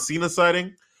John Cena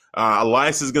sighting.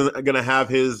 Elias is gonna have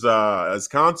his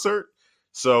concert.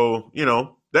 So,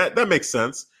 that makes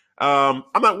sense. We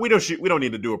don't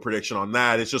need to do a prediction on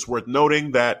that. It's just worth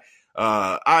noting that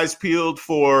eyes peeled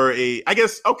for I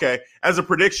guess, okay, as a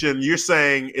prediction, you're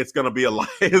saying it's going to be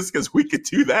Elias, because we could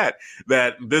do that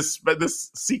this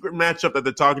secret matchup that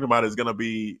they're talking about is going to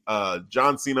be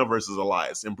John Cena versus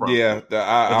Elias. Impromptu. Yeah,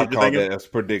 I'll call that as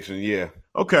prediction. Yeah.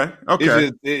 Okay.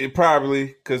 It probably,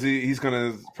 because he's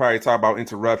going to probably talk about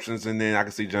interruptions, and then I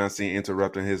can see John Cena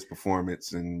interrupting his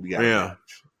performance, and we got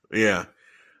Yeah.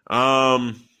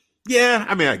 Yeah,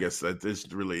 I mean, I guess that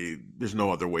there's no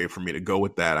other way for me to go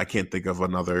with that. I can't think of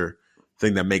another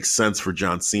thing that makes sense for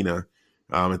John Cena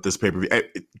at this pay-per-view.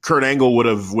 Kurt Angle would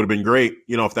have been great,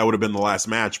 if that would have been the last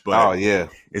match. But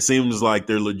it seems like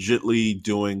they're legitly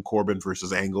doing Corbin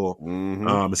versus Angle.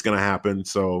 Mm-hmm. It's going to happen.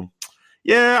 So,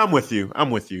 yeah, I'm with you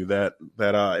that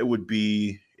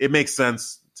it makes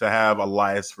sense to have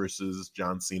Elias versus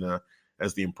John Cena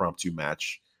as the impromptu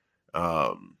match.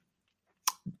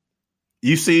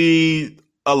 You see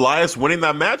Elias winning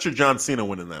that match or John Cena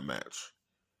winning that match?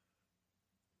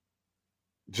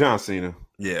 John Cena.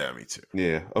 Yeah, me too.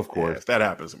 Yeah, of course. Yeah, if that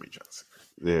happens, it'll be John Cena.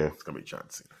 Yeah. It's going to be John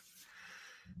Cena.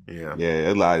 Yeah.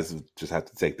 Yeah, Elias just have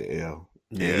to take the L.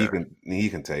 Yeah. He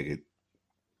can take it.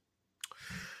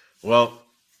 Well,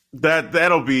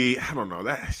 that'll be, I don't know.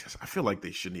 I feel like they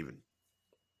shouldn't even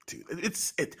dude,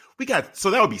 we got, so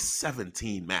that would be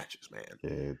 17 matches, man.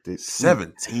 Yeah,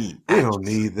 17 we matches. don't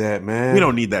need that, man. We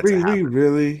don't need that to happen. We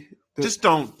really just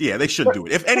don't. Yeah, they shouldn't do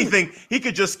it. If anything, he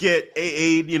could just get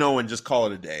AA'd, and just call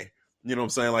it a day. You know what I'm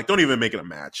saying? Like, don't even make it a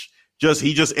match.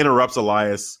 He just interrupts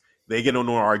Elias. They get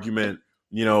into an argument.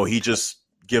 He just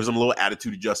gives him a little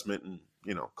attitude adjustment and,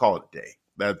 call it a day.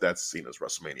 That's Cena's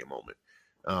WrestleMania moment.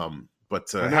 But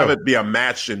to have it be a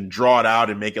match and draw it out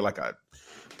and make it like a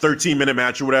 13-minute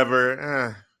match or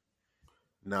whatever,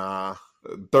 nah.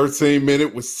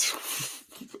 13-minute was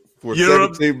for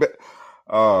 17.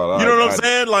 Oh, you know what I'm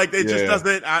saying? Like, it just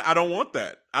doesn't. I don't want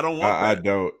that. I don't want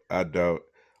that. I don't.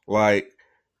 Like,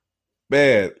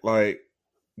 man, like,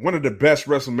 one of the best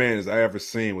WrestleManias I ever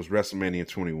seen was WrestleMania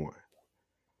 21.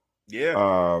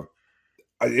 Yeah.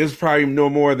 It was probably no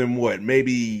more than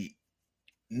maybe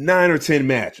 9 or 10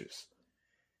 matches.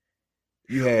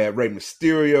 You had Rey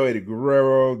Mysterio, Eddie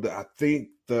Guerrero, I think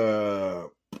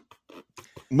the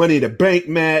Money in the Bank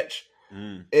match,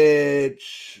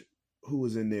 Edge, who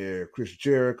was in there? Chris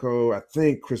Jericho. I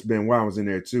think Chris Benoit was in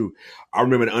there too. I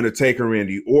remember the Undertaker,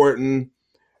 Randy Orton,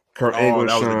 Kurt Angle, that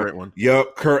Shawn. Was a great one.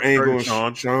 Yep, Kurt Angle,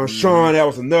 and Shawn. Shawn, that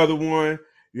was another one.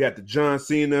 You had the John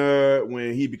Cena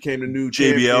when he became the new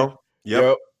JBL.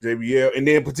 Yep, JBL, and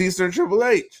then Batista and Triple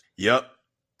H. Yep.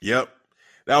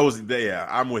 That was,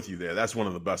 I'm with you there. That's one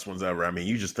of the best ones ever. I mean,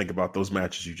 you just think about those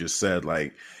matches you just said,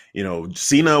 like,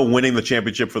 Cena winning the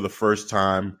championship for the first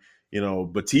time,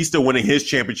 Batista winning his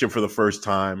championship for the first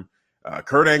time,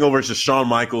 Kurt Angle versus Shawn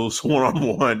Michaels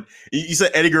one-on-one. You said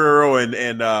Eddie Guerrero and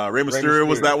Rey Mysterio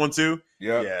was that one too?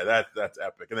 Yeah, that's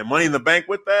epic. And then Money in the Bank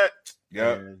with that?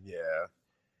 Yeah,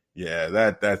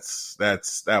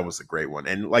 that was a great one.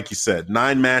 And like you said,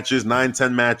 10 matches.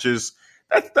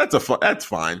 That's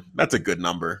fine. That's a good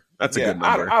number. That's a good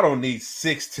number. I don't need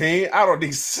 16. I don't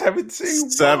need 17.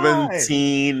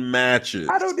 17 Why? matches.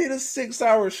 I don't need a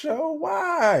 6-hour show.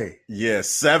 Why? Yeah,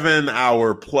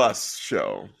 7-hour plus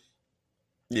show.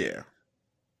 Yeah.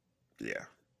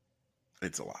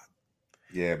 It's a lot.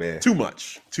 Yeah, man. Too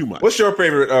much. What's your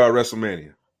favorite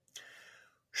WrestleMania?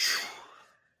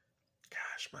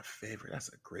 Gosh, my favorite. That's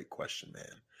a great question,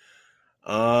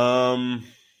 man.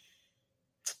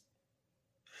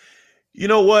 You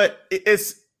know what?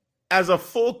 It's, as a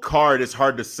full card, it's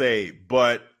hard to say,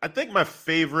 but I think my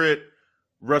favorite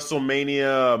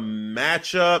WrestleMania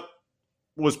matchup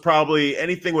was probably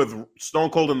anything with Stone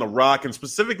Cold and The Rock, and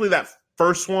specifically that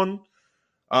first one.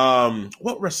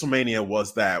 What WrestleMania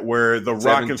was that? Where The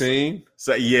Rock 17?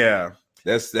 and yeah,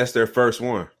 that's their first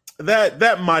one.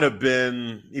 That might have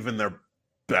been even their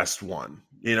best one,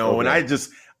 Okay. And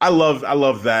I love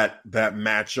that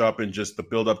matchup and just the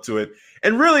build up to it,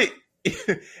 and really.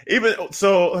 Even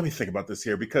so, let me think about this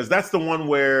here, because that's the one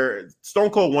where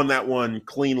Stone Cold won that one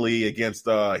cleanly against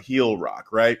heel Rock,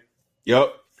 right?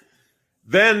 Yep.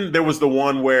 Then there was the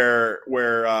one where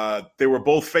they were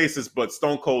both faces, but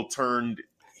Stone Cold turned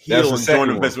heel and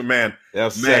joined Vince McMahon. That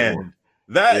was the second one.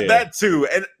 That too.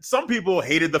 And some people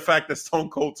hated the fact that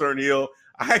Stone Cold turned heel.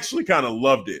 I actually kind of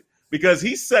loved it because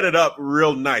he set it up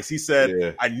real nice. He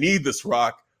said, I need this,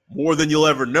 Rock, more than you'll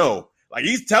ever know. Like,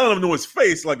 he's telling him to his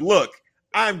face, like, look,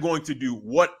 I'm going to do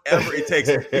whatever it takes,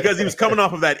 because he was coming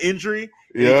off of that injury.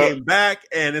 And he came back,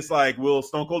 and it's like, will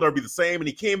Stone Cold ever be the same? And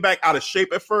he came back out of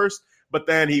shape at first, but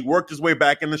then he worked his way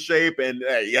back into shape, and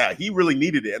he really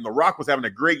needed it. And The Rock was having a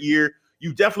great year.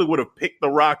 You definitely would have picked The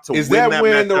Rock to win that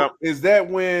matchup. Is that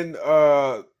when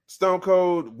Stone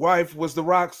Cold wife was The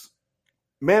Rock's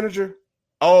manager?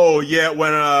 Oh, yeah,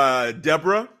 when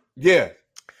Deborah? Yeah.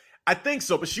 I think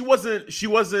so, but she wasn't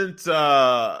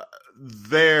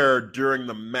there during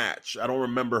the match. I don't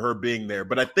remember her being there,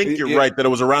 but I think you're right that it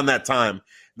was around that time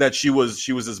that she was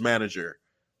his manager.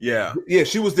 Yeah. Yeah,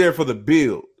 she was there for the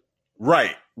build.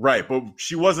 Right, but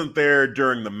she wasn't there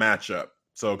during the matchup.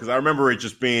 So, because I remember it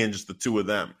just being just the two of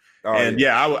them.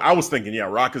 I was thinking,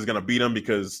 Rock is going to beat him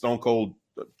because Stone Cold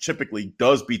typically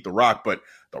does beat The Rock, but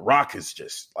The Rock has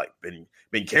just like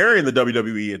been carrying the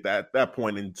WWE at that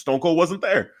point, and Stone Cold wasn't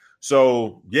there.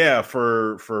 So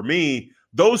for me,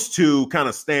 those two kind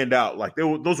of stand out. Like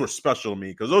those were special to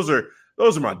me because those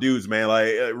are my dudes, man.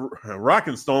 Like Rock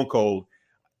and Stone Cold.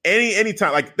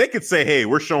 Anytime, like they could say, "Hey,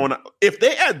 we're showing up." If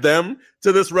they add them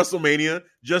to this WrestleMania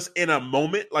just in a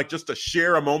moment, like just to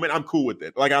share a moment, I'm cool with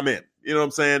it. Like I'm in. You know what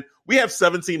I'm saying? We have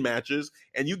 17 matches,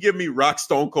 and you give me Rock,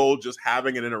 Stone Cold just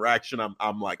having an interaction.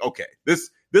 I'm like, okay,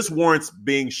 this warrants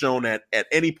being shown at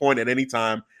any point, at any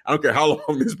time. I don't care how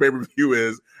long this pay-per-view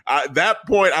is. At that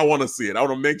point, I want to see it. I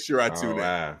want to make sure I tune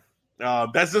in.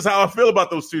 That's just how I feel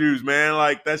about those two dudes, man.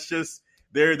 Like that's just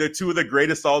they're two of the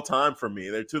greatest all time for me.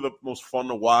 They're two of the most fun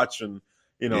to watch, and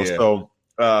Yeah. So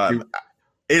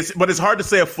it's hard to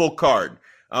say a full card.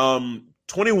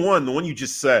 21, the one you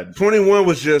just said. 21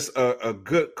 was just a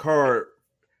good card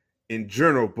in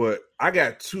general, but I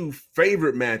got two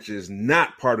favorite matches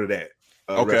not part of that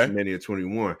WrestleMania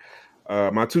 21.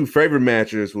 My two favorite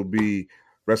matches will be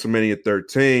WrestleMania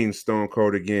 13, Stone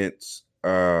Cold against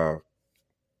Bret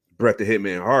the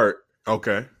Hitman Hart.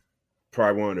 Okay.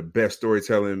 Probably one of the best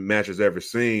storytelling matches ever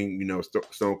seen.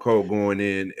 Stone Cold going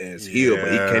in as heel,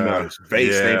 but he came out as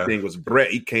face. Same thing was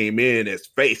Bret. He came in as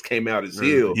face, came out as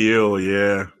heel.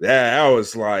 Yeah. Yeah, I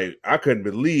was like, I couldn't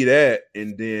believe that.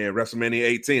 And then WrestleMania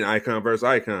 18, Icon versus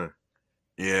Icon.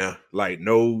 Yeah. Like,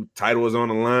 no title was on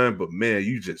the line, but man,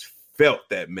 you just felt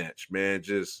that match, man.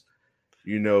 Just,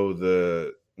 when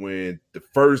the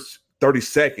first 30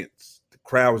 seconds, the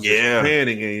crowd was just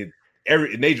panning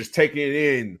and they just taking it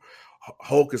in.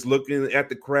 Hulk is looking at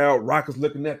the crowd. Rock is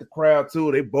looking at the crowd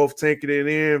too. They both taking it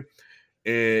in.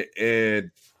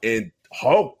 And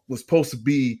Hulk was supposed to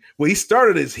be. Well, he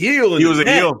started as heel. He was a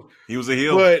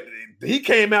heel. But he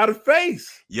came out of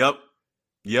face. Yep.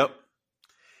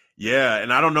 Yeah,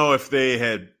 and I don't know if they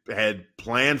had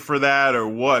planned for that or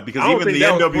what, because even the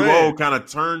NWO kind of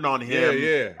turned on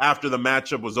him after the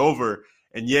matchup was over.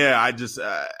 And I just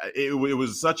it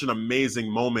was such an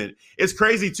amazing moment. It's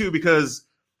crazy too, because.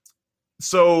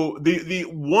 So the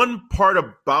one part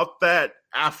about that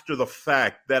after the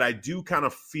fact that I do kind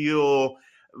of feel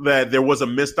that there was a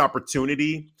missed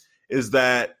opportunity is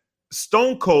that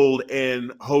Stone Cold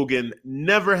and Hogan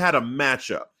never had a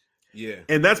matchup. Yeah.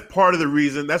 And that's part of the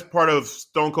reason. That's part of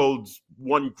Stone Cold's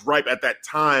one gripe at that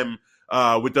time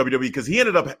with WWE, because he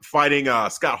ended up fighting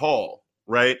Scott Hall,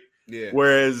 right? Yeah.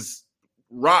 Whereas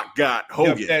Rock got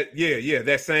Hogan.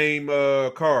 That same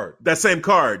card. That same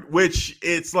card, which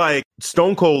it's like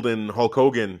Stone Cold and Hulk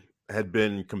Hogan had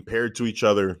been compared to each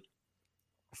other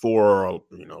for,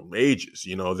 ages.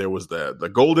 There was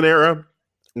the golden era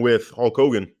with Hulk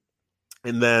Hogan,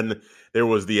 and then there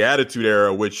was the Attitude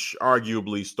Era, which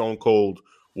arguably Stone Cold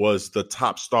was the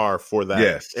top star for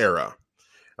that era.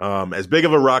 As big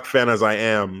of a Rock fan as I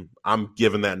am, I'm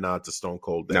giving that nod to Stone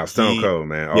Cold. Now, Stone Cold,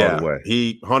 man, all the way.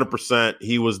 He 100%.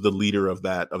 He was the leader of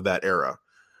that era.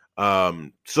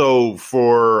 So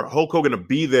for Hulk Hogan to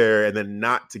be there and then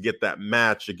not to get that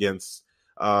match against,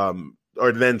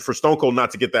 or then for Stone Cold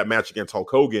not to get that match against Hulk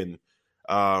Hogan,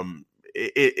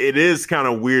 it is kind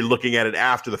of weird looking at it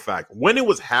after the fact. When it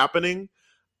was happening,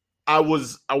 I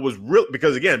was real,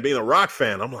 because again, being a Rock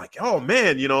fan, I'm like, oh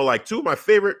man, like two of my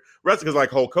favorite wrestlers, like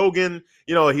Hulk Hogan,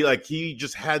 he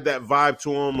just had that vibe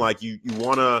to him. Like you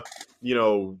want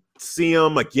to, see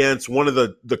him against one of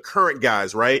the current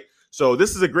guys, right? So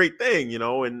this is a great thing,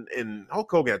 and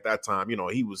Hulk Hogan at that time,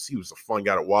 he was a fun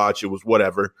guy to watch. It was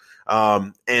whatever.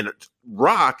 And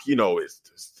Rock,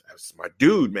 is my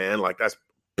dude, man. Like that's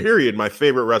period my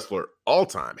favorite wrestler all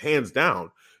time, hands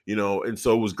down, and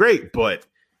so it was great. But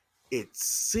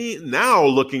it's now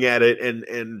looking at it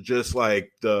and just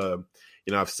like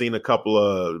I've seen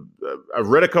I've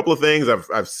read a couple of things.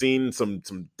 I've seen some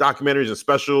documentaries and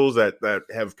specials that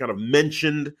have kind of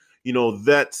mentioned,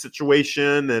 that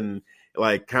situation, and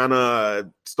like kind of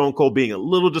Stone Cold being a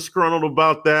little disgruntled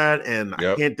about that. And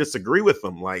I can't disagree with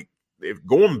them. Like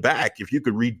if you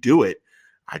could redo it,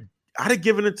 I'd have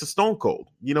given it to Stone Cold,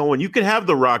 and you could have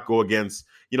The Rock go against,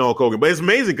 Hulk Hogan. But it's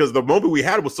amazing because the moment we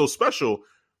had was so special.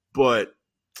 But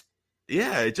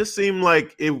yeah, it just seemed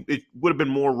like it would have been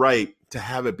more right to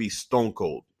have it be Stone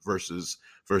Cold versus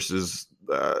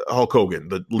Hulk Hogan,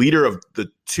 the leader of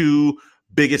the two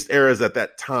biggest eras at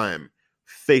that time,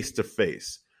 face to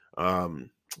face. And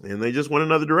they just went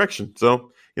another direction.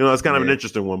 So, it's kind of an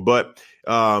interesting one. But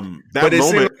like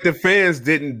the fans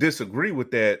didn't disagree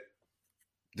with that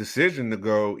decision to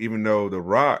go, even though The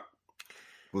Rock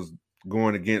was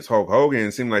going against Hulk Hogan.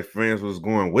 It seemed like fans was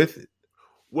going with it.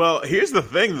 Well, here's the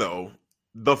thing, though.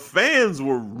 The fans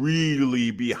were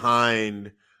really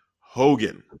behind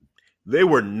Hogan. They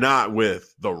were not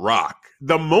with The Rock.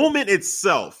 The moment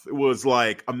itself was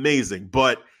like amazing.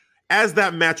 But as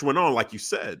that match went on, like you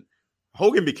said,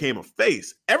 Hogan became a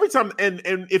face. Every time, and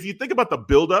if you think about the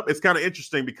buildup, it's kind of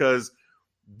interesting because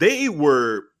they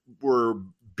were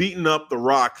beating up The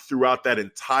Rock throughout that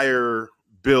entire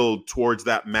build towards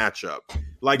that matchup.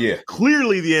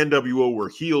 Clearly the NWO were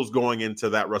heels going into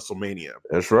that WrestleMania.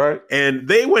 That's right. And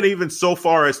they went even so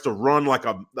far as to run like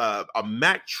a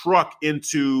Mack truck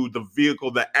into the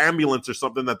vehicle, the ambulance or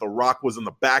something that The Rock was in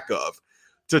the back of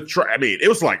to try. I mean, it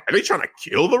was like, are they trying to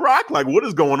kill The Rock? Like, what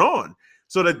is going on?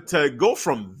 So to go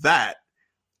from that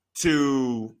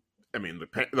to I mean,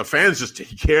 the fans just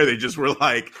didn't care. They just were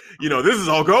like, this is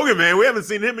Hulk Hogan, man. We haven't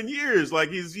seen him in years. Like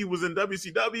he was in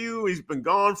WCW. He's been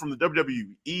gone from the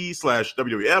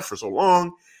WWE/WWF for so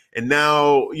long, and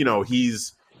now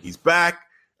he's back.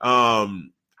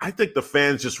 I think the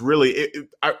fans just really.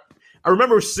 I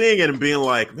remember seeing it and being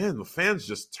like, man, the fans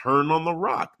just turned on The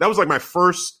Rock. That was like my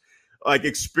first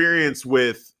experience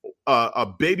with a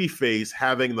babyface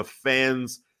having the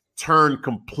fans turn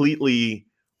completely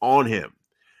on him.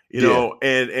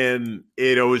 And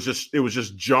it was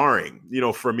just jarring,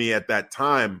 for me at that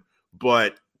time.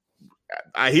 But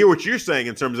I hear what you're saying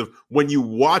in terms of when you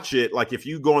watch it, like if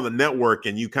you go on the network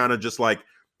and you kind of just like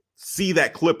see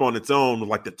that clip on its own, with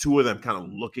like the two of them kind of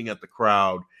looking at the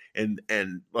crowd and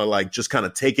like just kind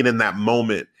of taking in that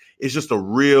moment. It's just a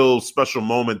real special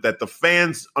moment that the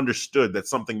fans understood that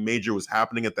something major was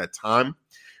happening at that time.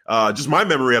 Just my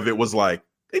memory of it was like,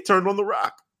 they turned on The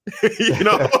Rock.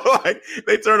 Like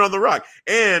they turned on The Rock.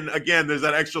 And again, there's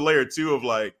that extra layer too of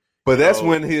like. But that's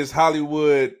when his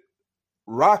Hollywood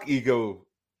Rock ego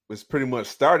was pretty much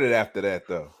started after that,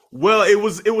 though. Well, it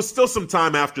was still some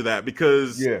time after that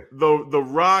because the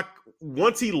Rock,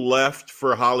 once he left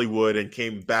for Hollywood and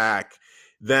came back,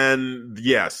 then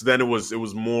it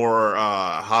was more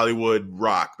Hollywood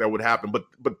Rock that would happen.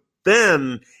 But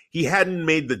then he hadn't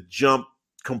made the jump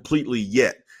completely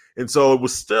yet. And so it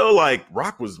was still like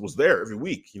Rock was there every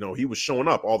week. He was showing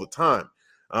up all the time.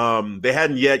 They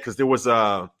hadn't yet because there was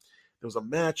a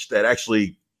match that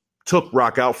actually took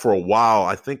Rock out for a while.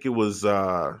 I think it was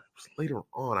later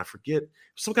on. I forget,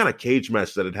 some kind of cage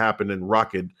match that had happened, and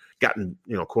Rock had gotten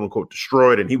quote unquote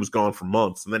destroyed, and he was gone for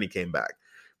months, and then he came back.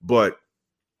 But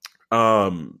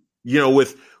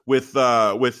with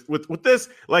this,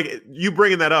 like you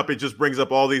bringing that up, it just brings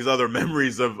up all these other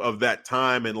memories of that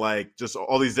time and like just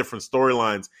all these different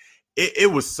storylines.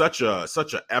 It was such a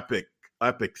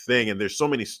epic thing, and there's so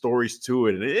many stories to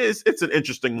it, and it's an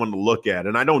interesting one to look at.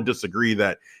 And I don't disagree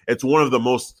that it's one of the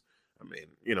most,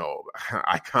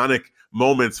 iconic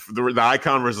moments for the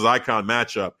icon versus icon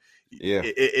matchup. Yeah,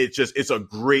 it's a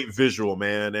great visual,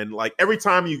 man. And like every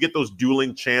time you get those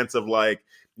dueling chants of like,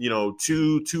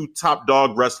 two top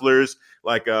dog wrestlers,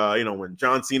 like when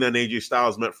John Cena and AJ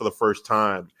Styles met for the first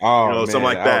time, something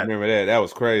like that. I remember that. That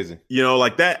was crazy.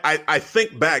 Like that. I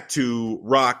think back to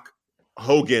Rock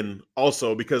Hogan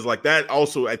also, because like that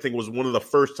also I think was one of the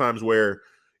first times where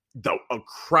a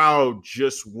crowd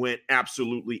just went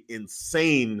absolutely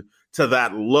insane to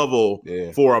that level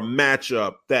for a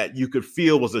matchup that you could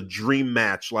feel was a dream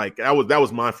match. Like that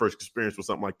was my first experience with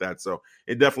something like that. So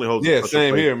it definitely holds a special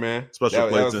same place, here, man. Special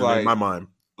place in my mind.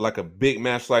 Like a big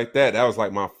match like that was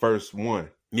like my first one.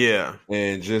 Yeah.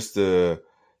 And just to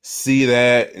see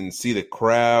that and see the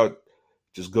crowd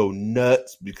just go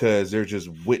nuts because they're just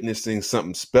witnessing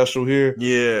something special here.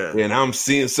 Yeah. And I'm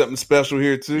seeing something special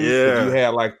here too. Yeah. You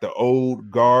had like the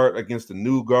old guard against the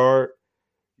new guard,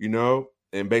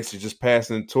 and basically just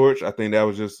passing the torch. I think that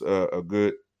was just a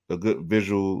good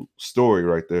visual story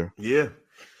right there. Yeah.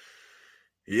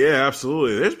 Yeah,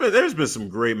 absolutely. There's been some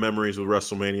great memories with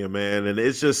WrestleMania, man. And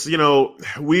it's just,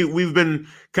 we've been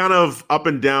kind of up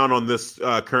and down on this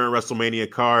current WrestleMania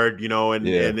card,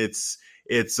 and it's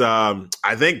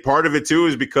I think part of it too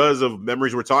is because of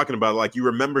memories we're talking about. Like you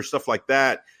remember stuff like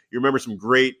that. You remember some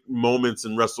great moments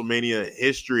in WrestleMania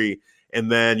history. And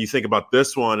then you think about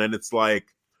this one and it's like,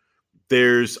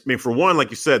 for one, like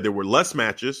you said, there were less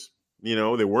matches,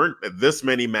 there weren't this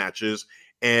many matches,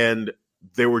 and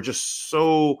they were just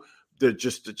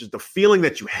just the feeling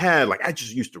that you had. Like I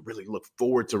just used to really look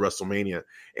forward to WrestleMania.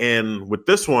 And with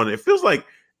this one, it feels like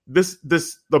this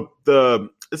is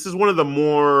one of the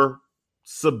more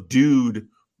subdued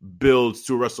builds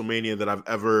to a WrestleMania that I've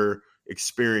ever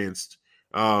experienced.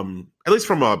 At least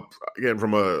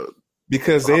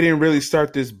because they didn't really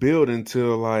start this build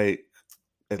until like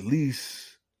at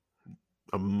least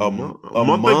a month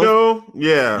ago.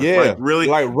 Yeah. Like really,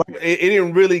 like it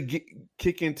didn't really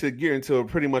kick into gear until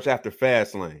pretty much after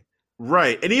Fastlane.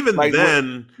 Right. And even like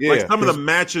then, some of the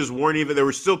matches weren't even, they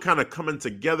were still kind of coming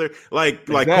together. Like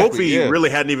Kofi really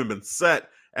hadn't even been set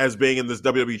as being in this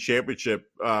WWE Championship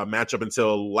matchup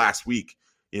until last week,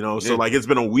 So like it's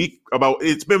been a week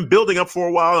it's been building up for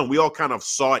a while, and we all kind of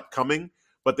saw it coming,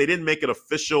 but they didn't make it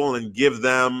official and give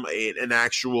them an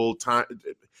actual time,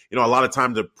 a lot of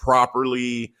time to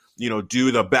properly,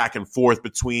 do the back and forth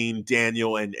between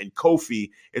Daniel and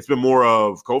Kofi. It's been more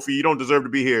of Kofi, you don't deserve to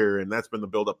be here, and that's been the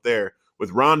build up there.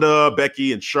 With Ronda,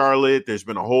 Becky, and Charlotte, there's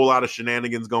been a whole lot of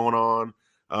shenanigans going on.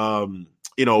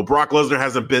 Brock Lesnar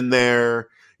hasn't been there.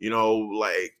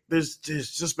 Like there's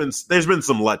been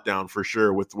some letdown for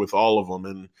sure with all of them,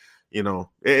 and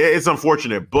it's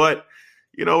unfortunate, but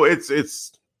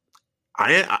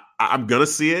I'm gonna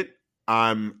see it.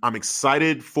 I'm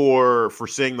excited for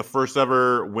seeing the first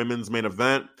ever women's main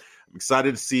event. I'm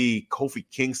excited to see Kofi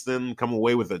Kingston come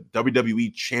away with a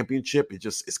WWE championship.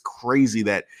 It's crazy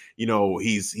that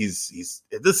he's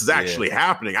this is actually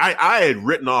happening. I had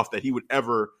written off that he would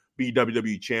ever be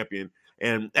WWE champion,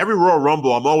 and every Royal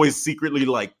Rumble I'm always secretly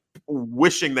like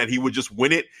wishing that he would just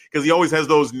win it, because he always has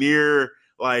those near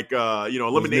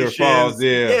eliminations. Falls,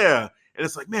 yeah. And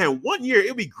it's like, man, 1 year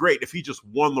it'd be great if he just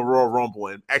won the Royal Rumble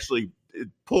and actually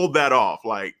pulled that off.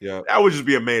 Like, that would just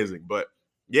be amazing. But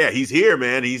yeah, he's here,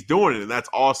 man. He's doing it, and that's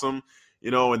awesome.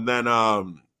 And then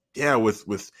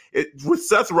with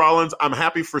Seth Rollins, I'm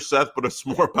happy for Seth, but it's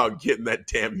more about getting that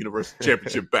damn Universal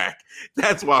Championship back.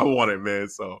 That's why I want it, man.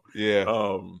 So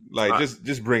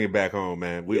just bring it back home,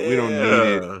 man. We don't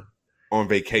need it on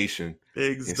vacation.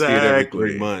 Exactly.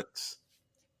 Every 3 months.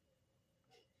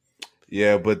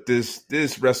 Yeah, but this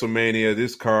WrestleMania,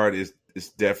 this card is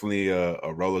definitely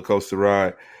a roller coaster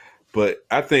ride. But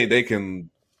I think they can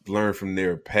learn from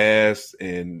their past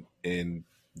and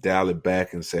dial it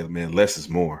back and say, man, less is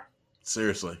more.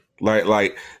 Seriously.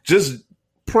 Like just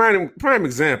prime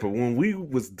example, when we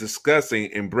was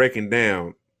discussing and breaking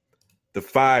down the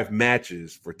 5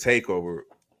 matches for TakeOver,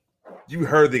 you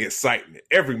heard the excitement.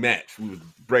 Every match we was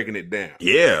breaking it down.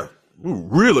 Yeah. We're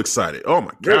real excited. Oh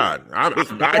my God. I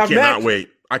cannot wait.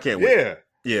 I can't wait.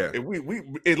 Yeah. And we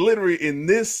literally in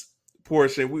this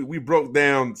portion, we broke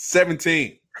down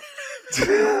 17.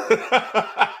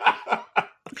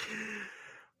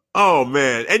 Oh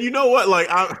man. And you know what? Like,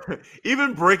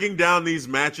 even breaking down these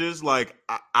matches, like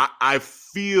I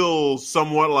feel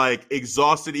somewhat like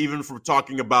exhausted even from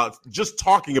talking about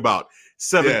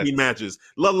 17 matches,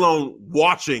 let alone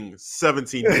watching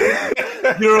 17 matches.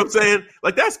 You know what I'm saying?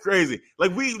 Like, that's crazy.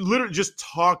 Like, we literally just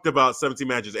talked about 17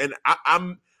 matches, and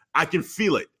I can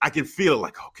feel it. I can feel it.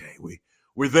 Like, okay,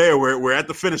 we're there. We're at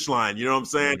the finish line. You know what I'm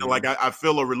saying? Mm-hmm. And like, I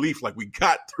feel a relief. Like, we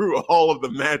got through all of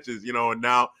the matches. And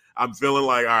now I'm feeling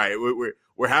like, all right,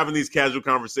 we're having these casual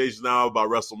conversations now about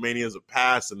WrestleMania as a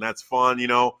past, and that's fun.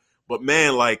 But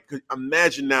man, like,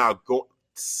 imagine now go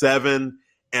 7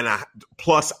 and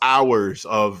plus hours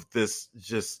of this.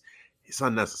 Just, it's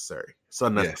unnecessary. It's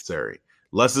unnecessary. Yes.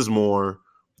 Less is more.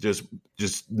 Just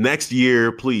next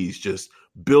year, please just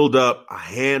build up a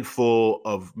handful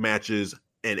of matches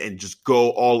and just go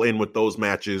all in with those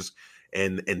matches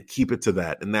and keep it to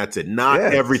that. And that's it. Not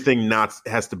everything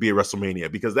has to be a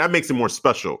WrestleMania, because that makes it more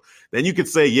special. Then you could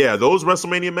say, yeah, those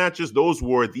WrestleMania matches, those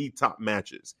were the top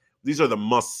matches. These are the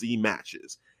must-see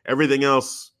matches. Everything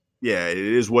else, yeah, it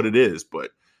is what it is.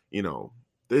 But,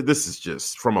 this is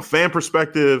just, from a fan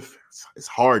perspective, it's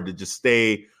hard to just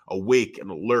stay awake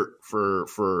and alert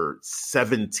for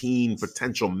 17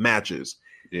 potential matches.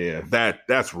 Yeah,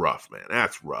 that's rough, man.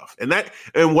 That's rough. And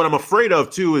what I'm afraid of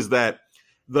too is that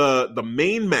the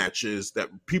main matches that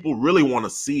people really want to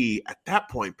see at that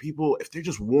point, people, if they're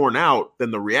just worn out,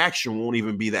 then the reaction won't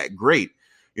even be that great.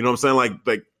 You know what I'm saying?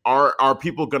 Like are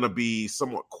people going to be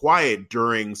somewhat quiet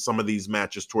during some of these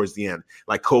matches towards the end,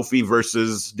 like Kofi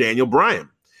versus Daniel Bryan?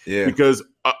 Yeah, because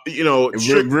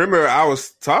remember I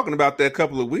was talking about that a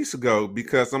couple of weeks ago,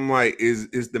 because I'm like,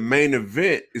 is the main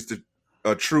event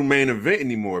a true main event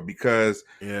anymore? Because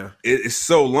it's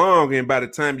so long, and by the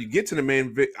time you get to the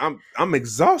main event, I'm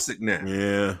exhausted now.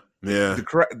 Yeah.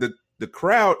 The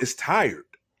crowd is tired.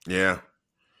 Yeah,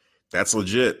 that's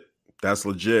legit.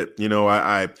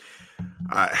 I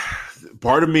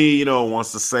part of me,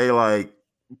 wants to say, like,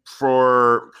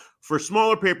 for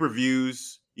smaller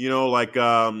pay-per-views,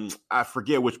 I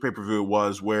forget which pay-per-view it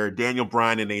was, where Daniel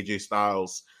Bryan and AJ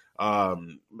Styles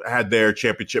had their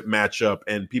championship matchup,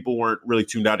 and people weren't really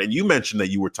tuned out. And you mentioned that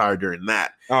you were tired during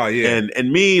that. Oh yeah.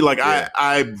 And me, like,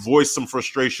 I voiced some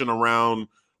frustration around,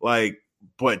 like,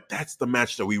 but that's the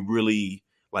match that we really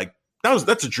like.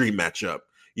 That's a dream matchup,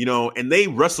 and they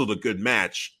wrestled a good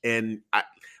match. And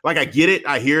I get it.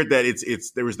 I hear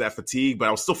that there was that fatigue, but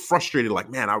I was still frustrated. Like,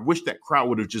 man, I wish that crowd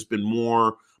would have just been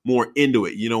more into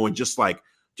it, and just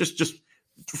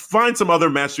find some other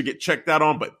match to get checked out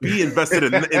on, but be invested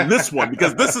in this one,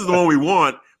 because this is the one we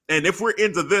want. And if we're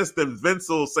into this, then Vince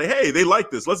will say, hey, they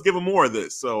like this. Let's give them more of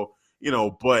this. So,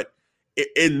 but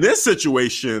in this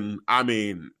situation, I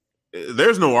mean,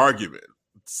 there's no argument.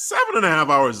 7.5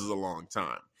 hours is a long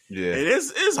time. Yeah. And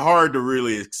it's hard to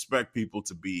really expect people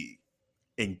to be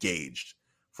engaged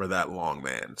for that long,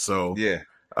 man. So, yeah.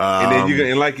 And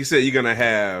then like you said, you're going to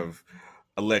have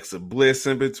Alexa Bliss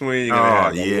in between. You're gonna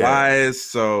have Elias.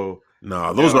 So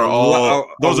no, those are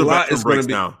veteran breaks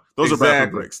now. Those are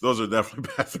bathroom breaks. Those are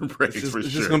definitely bathroom breaks for sure. It's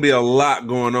just going to be a lot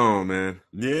going on, man.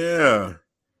 Yeah.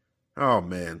 Oh,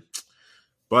 man.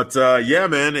 But yeah,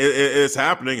 man, it's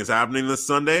happening. It's happening this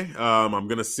Sunday. I'm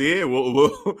gonna see it.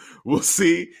 We'll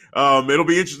see. It'll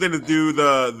be interesting to do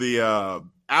the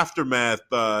aftermath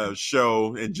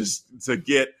show and just to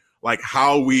get like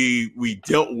how we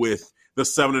dealt with the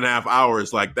 7.5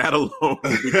 hours. Like that alone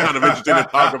would be kind of interesting to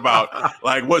talk about.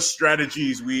 Like what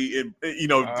strategies we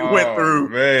went through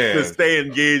to stay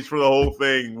engaged for the whole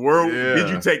thing. Did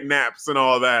you take naps and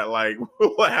all that? Like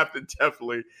we'll have to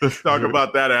definitely talk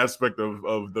about that aspect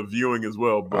of the viewing as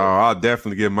well. But, I'll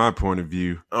definitely give my point of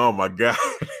view. Oh my God.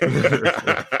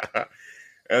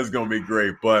 That's gonna be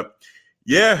great. But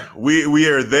yeah, we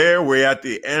are there. We're at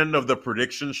the end of the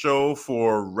prediction show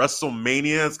for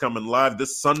WrestleMania. It's coming live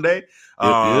this Sunday.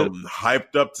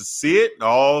 Hyped up to see it.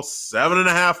 All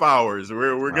 7.5 hours.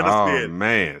 We're gonna see it. Oh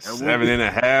man,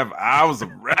 7.5 hours of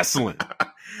wrestling.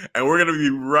 And we're gonna be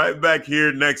right back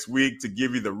here next week to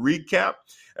give you the recap,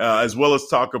 as well as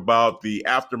talk about the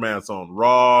aftermaths on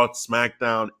Raw,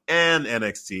 SmackDown, and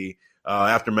NXT.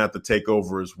 Aftermath the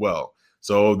takeover as well.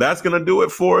 So that's going to do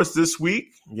it for us this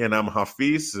week. Again, I'm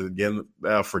Hafiz. Again,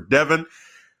 for Devin.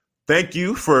 Thank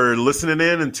you for listening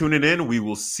in and tuning in. We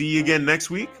will see you again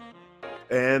next week.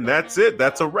 And that's it.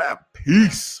 That's a wrap.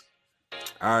 Peace.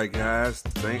 All right, guys.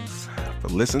 Thanks for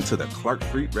listening to the Clark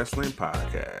Street Wrestling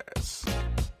Podcast.